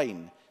is the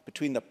line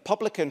between the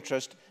public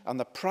interest and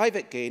the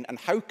private gain, and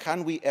how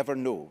can we ever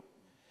know?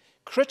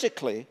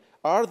 Critically,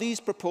 are these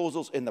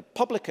proposals in the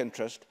public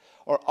interest,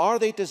 or are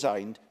they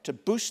designed to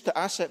boost the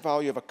asset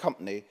value of a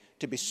company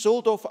to be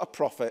sold off at a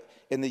profit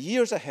in the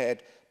years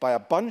ahead by a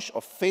bunch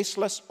of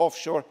faceless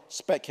offshore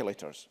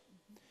speculators?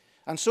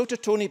 And so to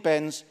Tony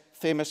Benn's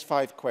famous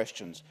 5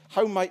 questions.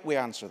 How might we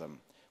answer them?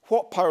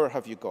 What power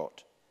have you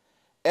got?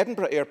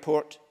 Edinburgh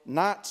Airport,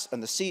 NATS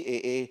and the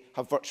CAA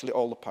have virtually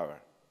all the power.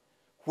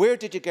 Where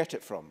did you get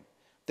it from?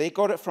 They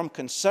got it from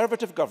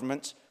Conservative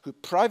governments who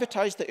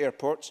privatised the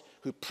airports,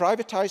 who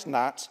privatised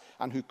NATS,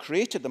 and who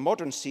created the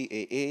modern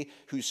CAA,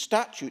 whose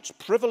statutes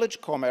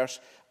privilege commerce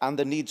and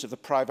the needs of the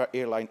private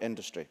airline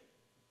industry.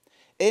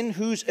 In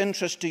whose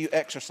interest do you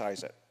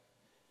exercise it?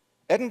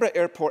 Edinburgh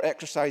Airport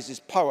exercises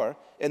power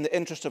in the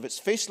interest of its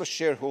faceless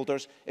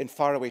shareholders in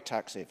faraway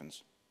tax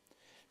havens.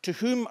 To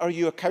whom are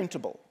you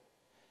accountable?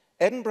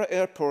 Edinburgh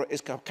Airport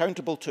is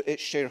accountable to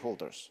its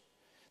shareholders.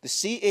 The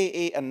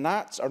CAA and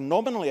NATS are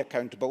nominally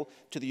accountable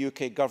to the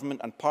UK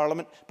Government and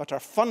Parliament, but are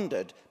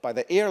funded by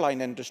the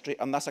airline industry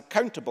and thus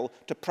accountable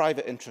to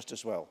private interest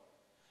as well.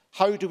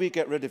 How do we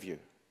get rid of you?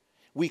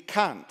 We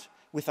can't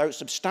without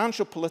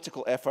substantial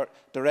political effort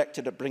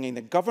directed at bringing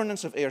the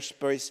governance of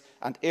airspace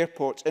and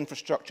airports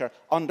infrastructure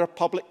under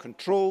public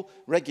control,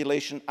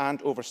 regulation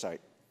and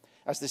oversight.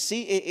 As the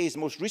CAA's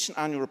most recent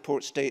annual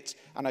report states,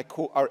 and I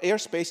quote, "Our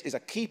airspace is a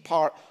key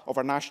part of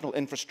our national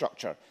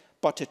infrastructure,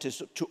 but it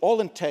is to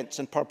all intents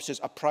and purposes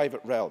a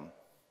private realm."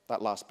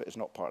 That last bit is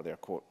not part of their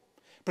quote.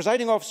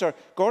 Presiding Officer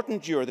Gordon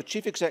Dewar, the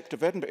Chief Executive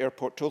of Edinburgh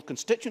Airport, told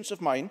constituents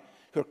of mine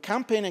who are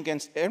campaigning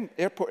against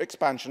airport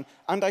expansion,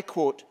 and I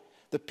quote,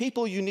 "The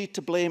people you need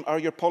to blame are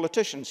your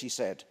politicians," he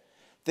said.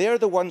 "They are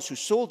the ones who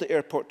sold the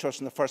airport to us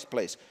in the first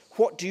place.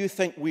 What do you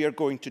think we are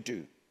going to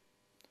do?"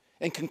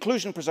 In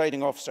conclusion,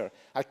 Presiding Officer,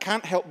 I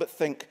can't help but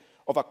think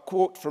of a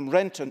quote from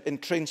Renton in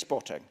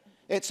Trainspotting.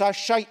 "It's a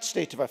shite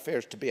state of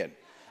affairs to be in,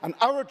 and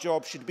our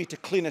job should be to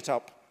clean it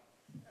up."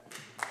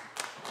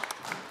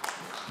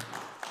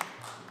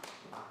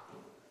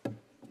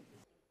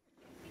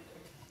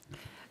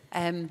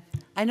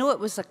 I know it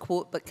was a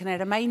quote, but can I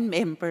remind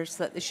members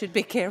that they should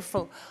be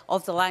careful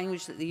of the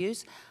language that they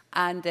use?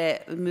 And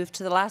we move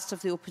to the last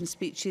of the open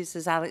speeches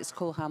is Alex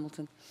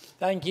Cole-Hamilton.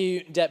 Thank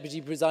you,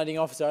 Deputy Presiding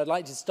Officer. I'd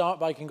like to start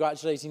by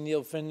congratulating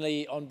Neil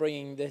Findlay on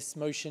bringing this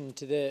motion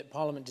to the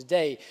Parliament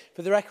today.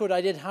 For the record,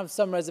 I did have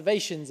some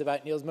reservations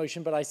about Neil's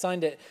motion, but I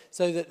signed it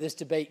so that this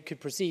debate could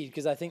proceed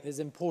because I think there's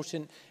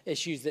important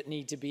issues that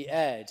need to be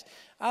aired.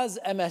 As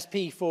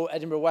MSP for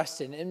Edinburgh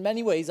Western, in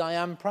many ways I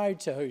am proud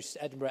to host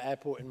Edinburgh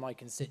Airport in my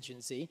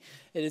constituency.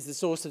 It is the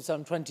source of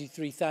some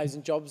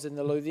 23,000 jobs in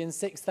the Lothian,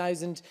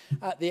 6,000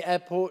 at the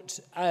airport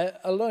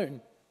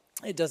alone.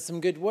 It does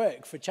some good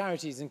work for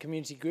charities and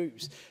community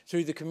groups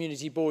through the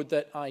community board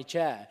that I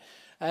chair.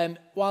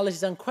 While it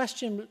is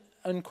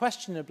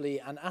unquestionably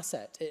an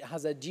asset, it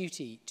has a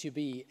duty to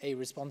be a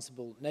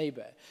responsible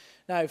neighbour.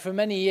 Now, for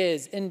many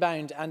years,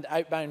 inbound and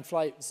outbound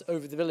flights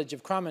over the village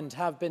of Cramond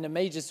have been a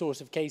major source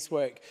of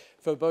casework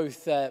for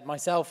both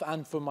myself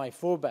and for my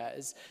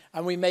forebears,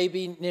 and we may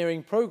be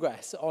nearing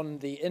progress on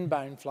the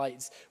inbound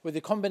flights. With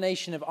the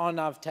combination of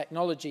RNAV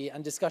technology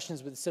and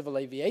discussions with the Civil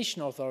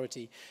Aviation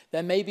Authority,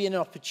 there may be an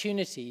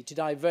opportunity to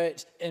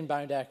divert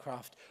inbound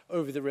aircraft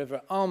over the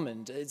River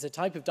Almond. It's a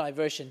type of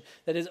diversion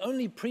that has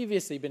only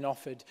previously been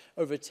offered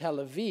over Tel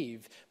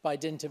Aviv by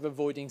dint of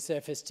avoiding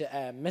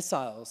surface-to-air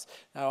missiles.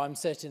 Now, I'm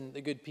certain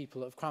the good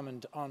people of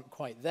Cramond aren't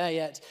quite there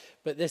yet,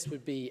 but this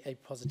would be a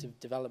positive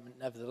development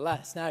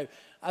nevertheless. Now,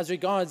 as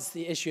regards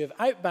the issue of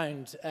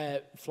outbound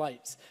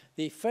flights,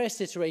 the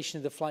first iteration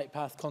of the flight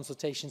path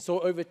consultation saw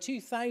over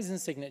 2,000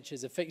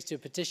 signatures affixed to a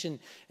petition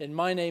in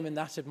my name and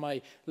that of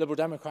my Liberal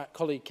Democrat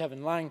colleague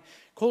Kevin Lang,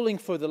 calling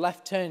for the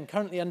left turn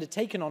currently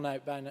undertaken on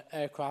outbound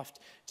aircraft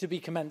to be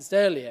commenced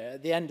earlier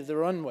at the end of the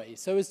runway,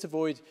 so as to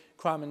avoid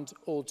Cramond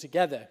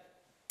altogether.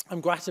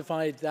 I'm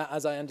gratified that,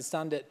 as I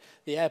understand it,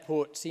 the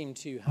airport seemed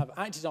to have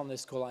acted on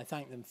this call. I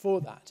thank them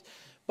for that.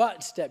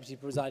 But, Deputy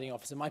Presiding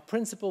Officer, my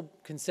principal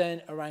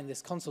concern around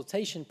this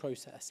consultation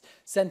process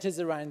centres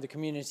around the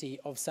community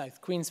of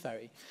South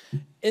Queensferry.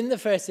 In the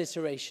first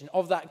iteration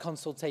of that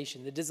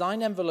consultation, the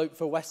design envelope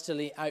for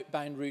westerly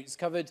outbound routes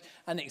covered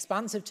an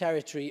expansive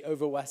territory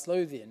over West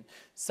Lothian.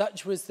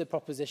 Such was the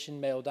proposition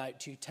mailed out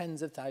to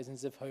tens of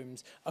thousands of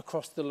homes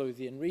across the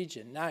Lothian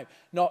region. Now,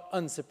 not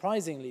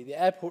unsurprisingly, the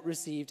airport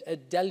received a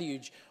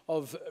deluge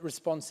of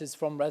responses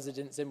from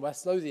residents in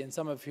West Lothian,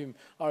 some of whom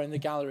are in the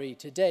gallery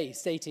today,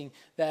 stating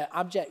their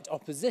abject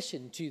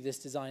opposition to this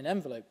design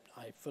envelope.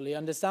 I fully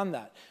understand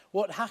that.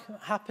 What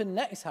happened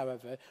next,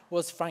 however,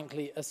 was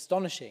frankly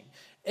astonishing.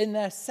 In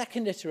their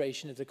second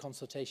iteration of the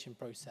consultation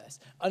process,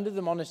 under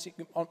the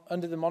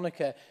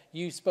moniker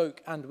 "You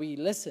spoke and we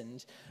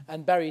listened,"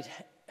 and buried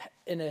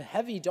in a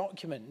heavy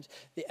document,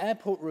 the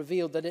airport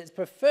revealed that its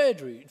preferred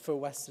route for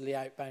westerly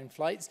outbound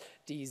flights,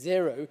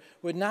 D0,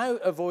 would now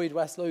avoid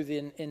West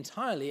Lothian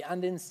entirely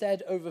and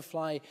instead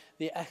overfly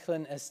the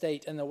Echlin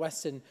estate and the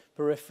western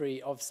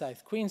periphery of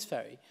South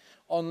Queensferry.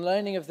 On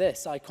learning of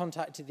this, I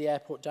contacted the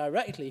airport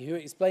directly, who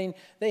explained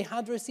they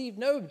had received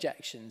no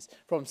objections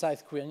from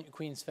South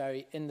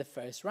Queensferry in the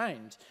first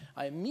round.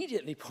 I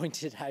immediately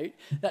pointed out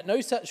that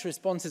no such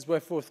responses were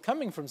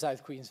forthcoming from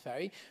South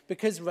Queensferry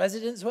because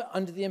residents were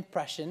under the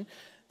impression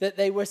that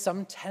they were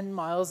some 10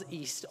 miles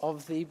east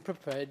of the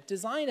preferred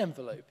design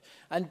envelope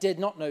and did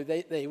not know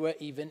they were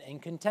even in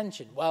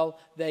contention. Well,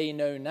 they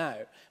know now.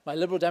 My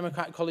Liberal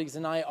Democrat colleagues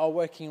and I are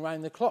working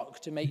round the clock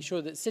to make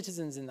sure that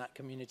citizens in that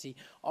community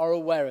are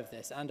aware of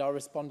this and are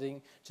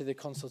responding to the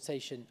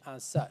consultation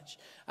as such.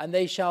 And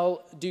they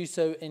shall do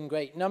so in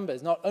great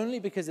numbers, not only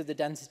because of the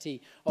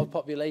density of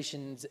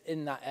populations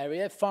in that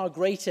area, far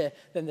greater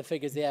than the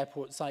figures the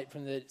airport cite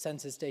from the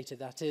census data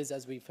that is,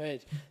 as we've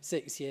heard,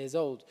 6 years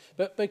old,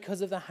 but because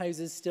of the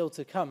houses still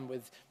to come,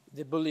 with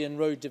the Bullion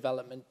Road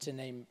development, to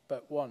name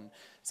but one.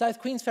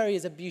 South Queensferry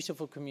is a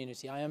beautiful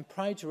community. I am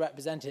proud to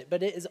represent it,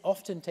 but it is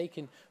often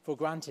taken for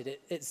granted.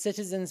 Its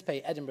citizens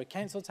pay Edinburgh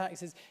council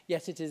taxes,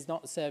 yet it is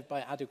not served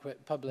by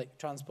adequate public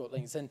transport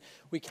links. And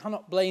we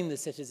cannot blame the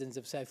citizens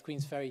of South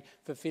Queensferry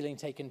for feeling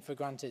taken for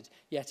granted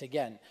yet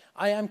again.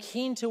 I am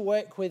keen to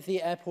work with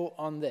the airport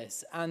on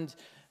this, and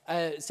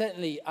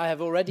certainly I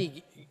have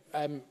already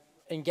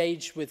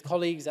engaged with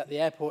colleagues at the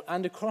airport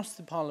and across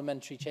the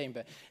parliamentary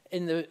chamber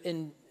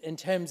in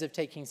terms of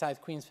taking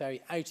South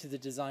Queensferry out of the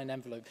design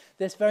envelope.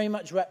 This very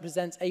much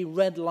represents a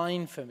red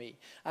line for me,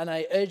 and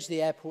I urge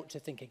the airport to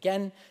think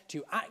again,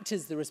 to act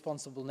as the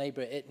responsible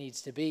neighbour it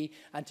needs to be,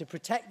 and to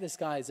protect the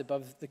skies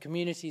above the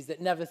communities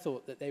that never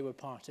thought that they were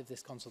part of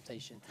this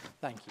consultation.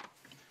 Thank you.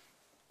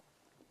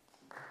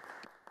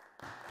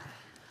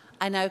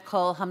 I now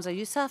call Hamza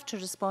Yousaf to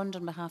respond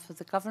on behalf of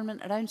the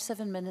Government. Around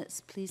 7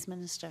 minutes, please,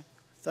 Minister.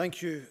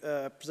 Thank you,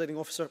 Presiding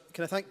Officer.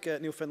 Can I thank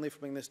Neil Findlay for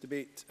bringing this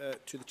debate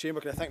to the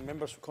Chamber? Can I thank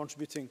members for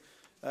contributing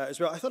as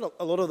well? I thought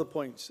a lot of the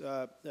points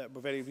were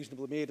very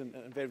reasonably made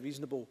and very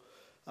reasonable.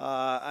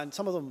 And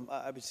some of them,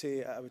 I would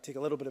say, I would take a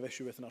little bit of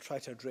issue with, and I'll try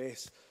to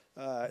address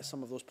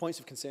some of those points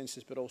of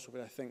consensus, but also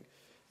where I think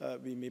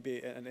we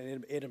maybe,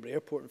 in Edinburgh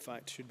Airport, in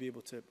fact, should be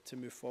able to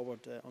move forward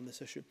on this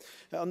issue.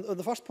 On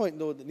the first point,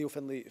 though, that Neil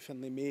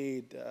Findlay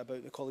made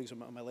about the colleagues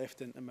on my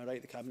left and my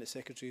right, the Cabinet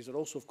Secretaries, are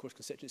also, of course,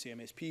 constituency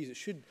MSPs. It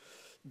should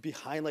be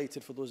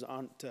highlighted for those that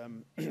aren't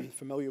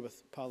familiar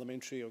with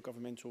parliamentary or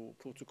governmental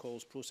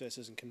protocols,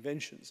 processes and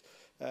conventions,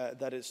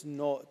 that it's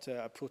not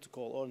a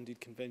protocol or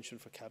indeed convention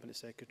for Cabinet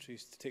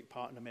Secretaries to take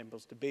part in a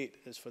member's debate.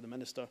 It's for the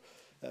Minister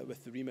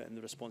with the remit and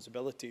the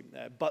responsibility.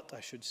 But I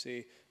should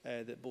say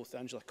that both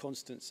Angela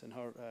Constance in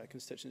her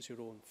constituency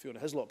role and Fiona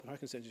Hislop in her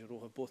constituency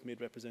role have both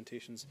made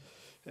representations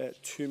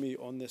to me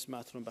on this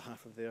matter on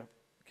behalf of their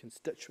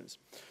constituents.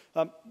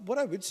 What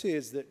I would say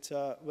is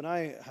that when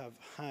I have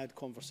had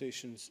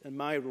conversations in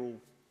my role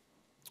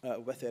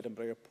with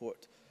Edinburgh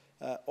Airport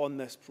on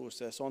this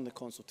process, on the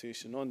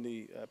consultation, on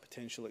the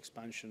potential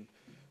expansion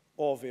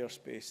of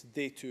airspace,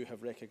 they too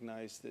have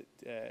recognised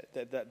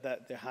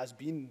that there has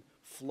been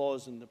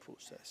flaws in the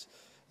process.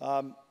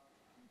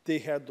 They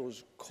heard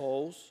those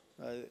calls.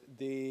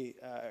 They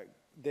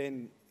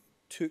then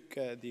took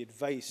the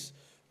advice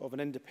of an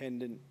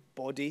independent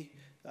body.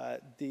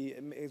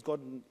 As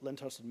Gordon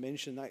Lyndhurst had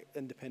mentioned, that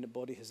independent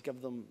body has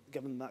given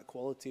them that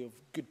quality of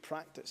good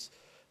practice,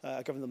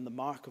 given them the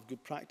mark of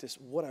good practice.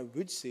 What I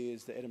would say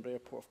is that Edinburgh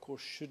Airport, of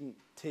course, shouldn't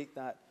take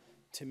that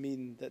to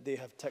mean that they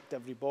have ticked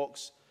every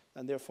box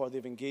and therefore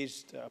they've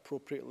engaged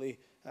appropriately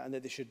and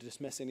that they should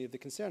dismiss any of the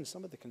concerns.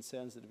 Some of the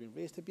concerns that have been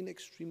raised have been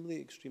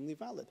extremely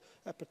valid.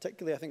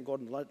 Particularly, I think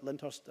Gordon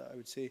Lyndhurst, I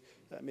would say,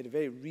 made a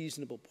very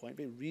reasonable point,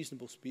 very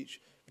reasonable speech,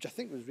 which I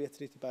think was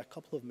reiterated by a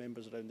couple of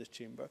members around this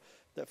chamber,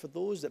 that for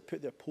those that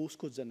put their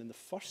postcodes in the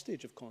first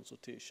stage of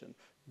consultation,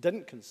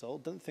 didn't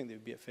consult, didn't think they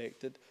would be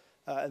affected,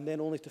 and then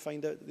only to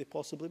find out that they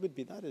possibly would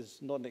be. That is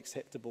not an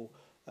acceptable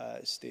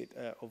state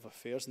of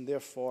affairs, and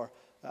therefore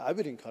I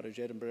would encourage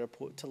Edinburgh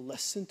Airport to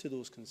listen to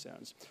those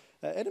concerns.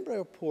 Edinburgh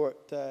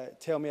Airport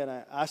tell me, and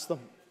I ask them,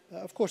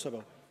 of course I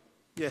will.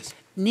 Yes.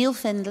 Neil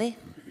Findlay.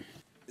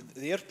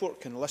 The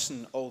airport can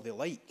listen all they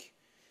like,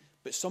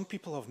 but some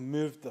people have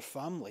moved their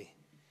family.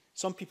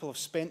 Some people have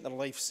spent their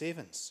life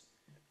savings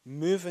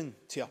moving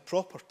to a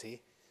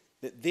property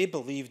that they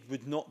believed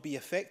would not be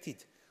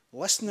affected.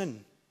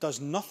 Listening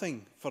does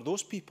nothing for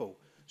those people.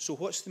 So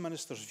what's the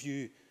Minister's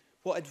view?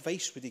 What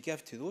advice would he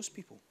give to those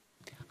people?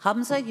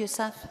 Hamza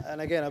Yousaf.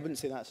 And again, I wouldn't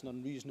say that's an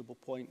unreasonable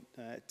point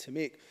to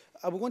make.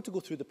 I would want to go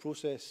through the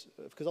process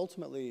because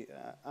ultimately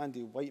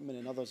Andy Whiteman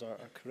and others are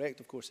correct.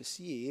 Of course, the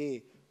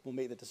CAA will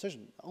make the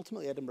decision.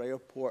 Ultimately, Edinburgh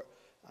Airport,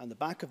 on the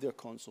back of their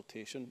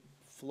consultation,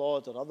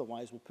 flawed or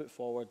otherwise, will put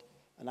forward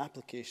an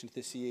application to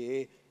the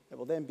CAA. It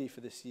will then be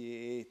for the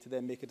CAA to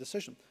then make a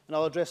decision. And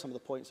I'll address some of the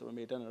points that were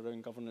made in and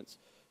around governance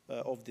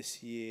of the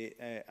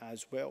CAA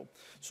as well.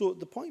 So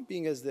the point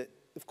being is that,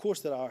 of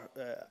course, there are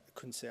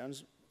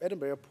concerns.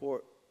 Edinburgh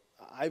Airport,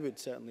 I would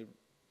certainly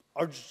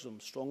urge them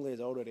strongly, as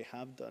I already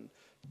have done,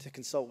 to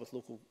consult with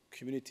local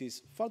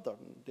communities further.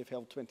 They've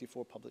held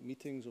 24 public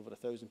meetings, over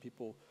 1,000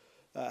 people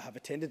have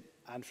attended,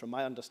 and from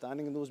my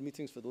understanding in those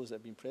meetings, for those that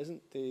have been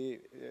present, the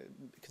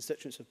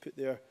constituents have put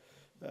their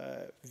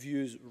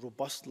views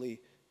robustly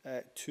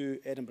to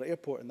Edinburgh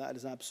Airport, and that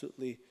is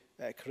absolutely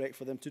correct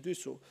for them to do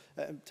so.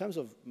 In terms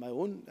of my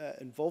own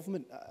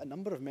involvement, a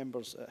number of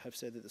members have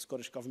said that the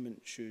Scottish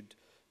Government should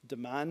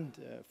demand,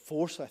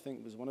 force, I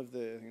think was one of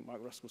the, I think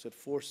Mark Ruskell said,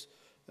 force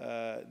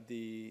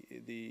the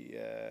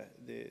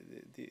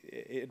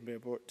Edinburgh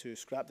Airport to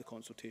scrap the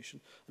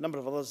consultation. A number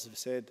of others have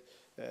said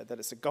that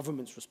it's the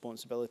government's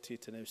responsibility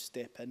to now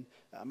step in.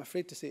 I'm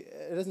afraid to say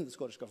it isn't the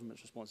Scottish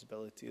Government's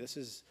responsibility. This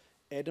is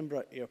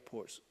Edinburgh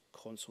Airport's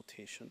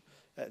consultation.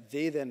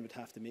 They then would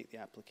have to make the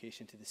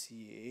application to the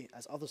CAA.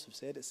 As others have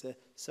said, it's the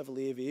Civil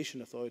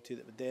Aviation Authority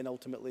that would then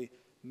ultimately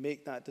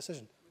make that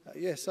decision.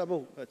 Yes, I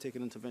will take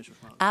an intervention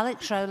from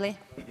Alex Rowley.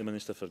 The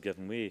Minister for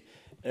giving way.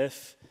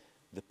 If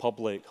the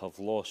public have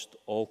lost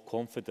all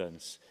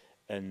confidence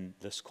in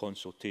this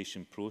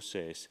consultation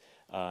process,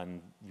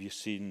 and we've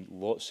seen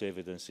lots of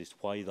evidence as to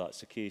why that's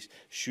the case.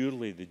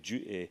 Surely the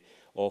duty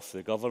of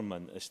the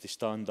government is to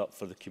stand up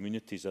for the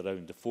communities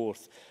around the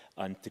Forth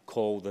and to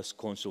call this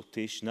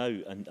consultation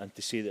out and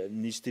to say that it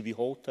needs to be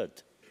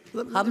halted.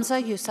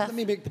 Hamza Yousaf. Let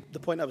me make the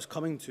point I was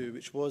coming to,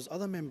 which was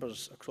other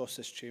members across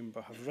this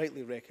chamber have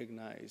rightly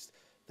recognised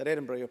that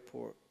Edinburgh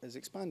Airport is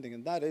expanding,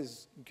 and that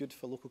is good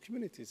for local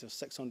communities. There's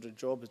 600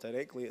 jobs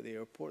directly at the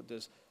airport.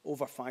 There's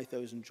over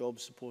 5,000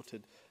 jobs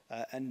supported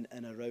in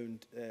and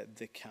around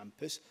the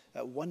campus.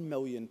 1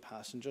 million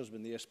passengers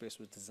when the airspace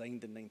was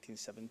designed in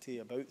 1970,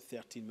 about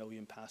 13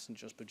 million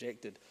passengers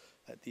projected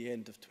at the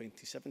end of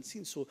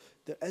 2017. So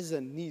there is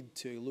a need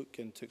to look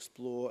and to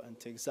explore and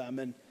to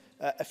examine.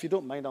 If you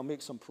don't mind, I'll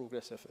make some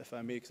progress, if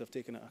I may, because I've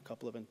taken a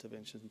couple of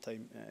interventions and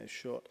time is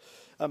short.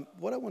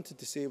 What I wanted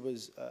to say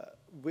was,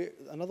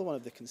 another one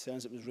of the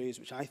concerns that was raised,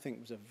 which I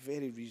think was a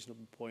very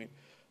reasonable point,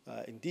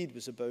 indeed,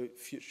 was about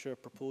future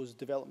proposed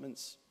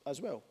developments as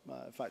well.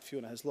 In fact,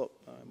 Fiona Hislop,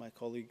 my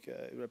colleague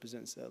who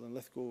represents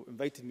Linlithgow,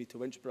 invited me to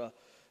Winchborough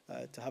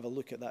to have a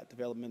look at that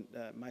development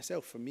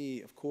myself. For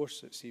me, of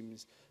course, it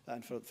seems,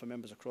 and for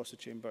members across the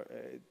chamber,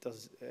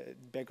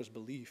 it beggars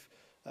belief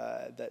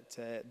that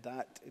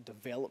that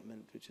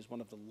development, which is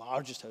one of the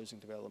largest housing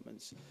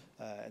developments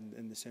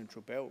in the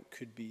Central Belt,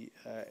 could be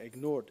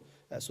ignored.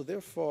 So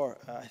therefore,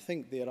 I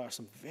think there are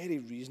some very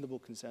reasonable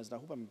concerns, and I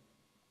hope I'm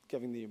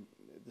giving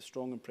the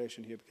strong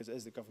impression here, because it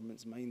is the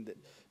government's mind,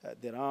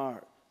 that there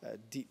are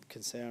deep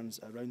concerns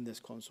around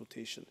this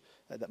consultation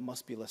that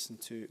must be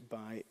listened to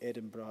by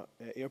Edinburgh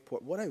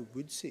Airport. What I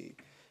would say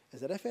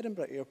is that if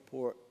Edinburgh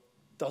Airport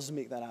does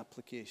make that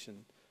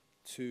application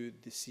to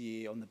the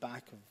CA on the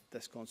back of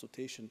this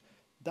consultation,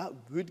 that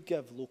would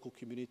give local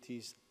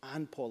communities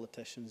and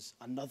politicians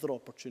another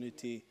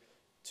opportunity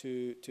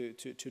to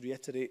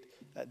reiterate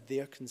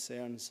their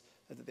concerns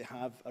that they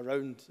have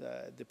around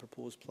the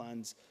proposed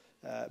plans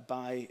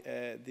by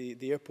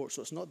the airport.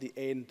 So it's not the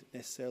end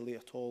necessarily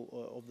at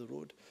all of the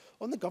road.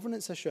 On the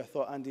governance issue, I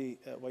thought Andy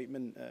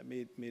Whiteman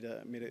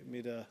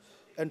made a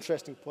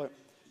interesting point.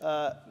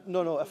 I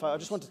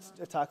just wanted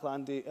to tackle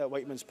Andy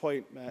Whiteman's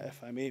point,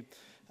 if I may.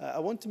 I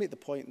want to make the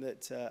point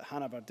that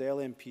Hannah Bardell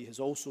MP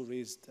has also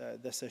raised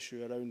this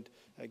issue around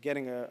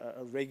getting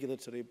a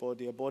regulatory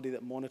body, a body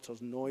that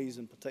monitors noise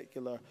in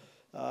particular,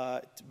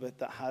 but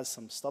that has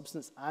some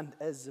substance and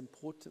is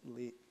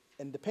importantly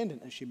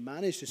independent. And she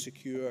managed to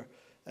secure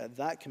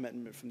that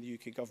commitment from the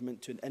UK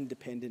government to an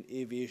independent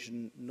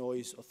aviation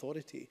noise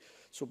authority.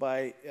 So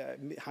by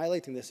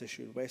highlighting this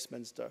issue in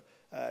Westminster,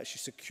 she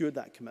secured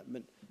that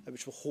commitment,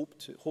 which will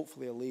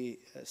hopefully allay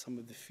some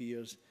of the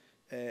fears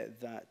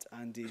that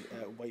Andy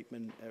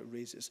Whiteman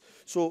raises.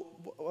 So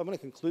I'm going to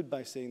conclude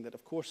by saying that,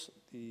 of course,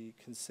 the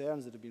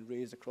concerns that have been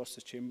raised across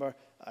the chamber,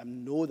 I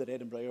know that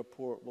Edinburgh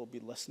Airport will be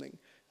listening.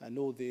 I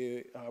know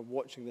they are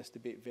watching this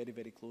debate very,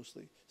 very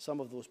closely.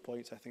 Some of those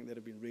points I think that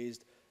have been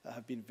raised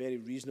have been very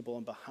reasonable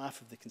on behalf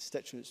of the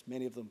constituents,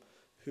 many of them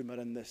whom are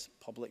in this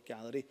public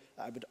gallery.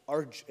 I would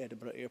urge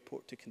Edinburgh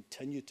Airport to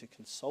continue to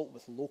consult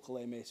with local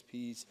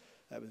MSPs,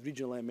 with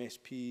regional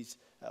MSPs,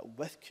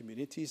 with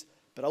communities.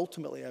 But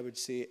ultimately, I would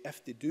say,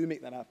 if they do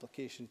make that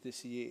application to the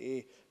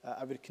CAA,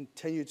 I would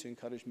continue to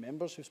encourage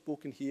members who've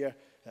spoken here,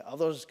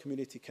 others,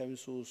 community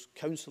councils,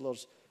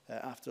 councillors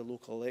after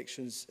local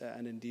elections,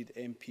 and indeed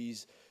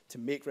MPs, to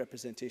make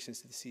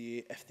representations to the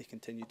CAA if they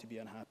continue to be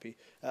unhappy.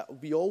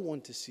 We all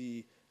want to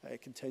see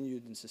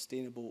continued and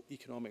sustainable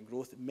economic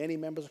growth. Many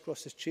members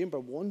across this chamber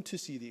want to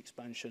see the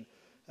expansion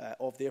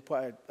of the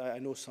airport. I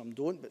know some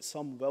don't, but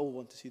some will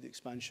want to see the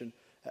expansion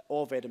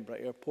of Edinburgh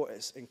Airport.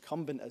 It's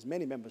incumbent, as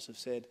many members have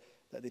said,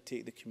 that they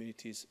take the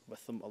communities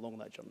with them along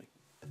that journey.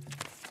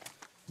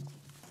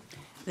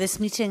 This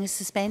meeting is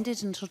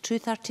suspended until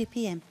 2:30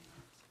 p.m.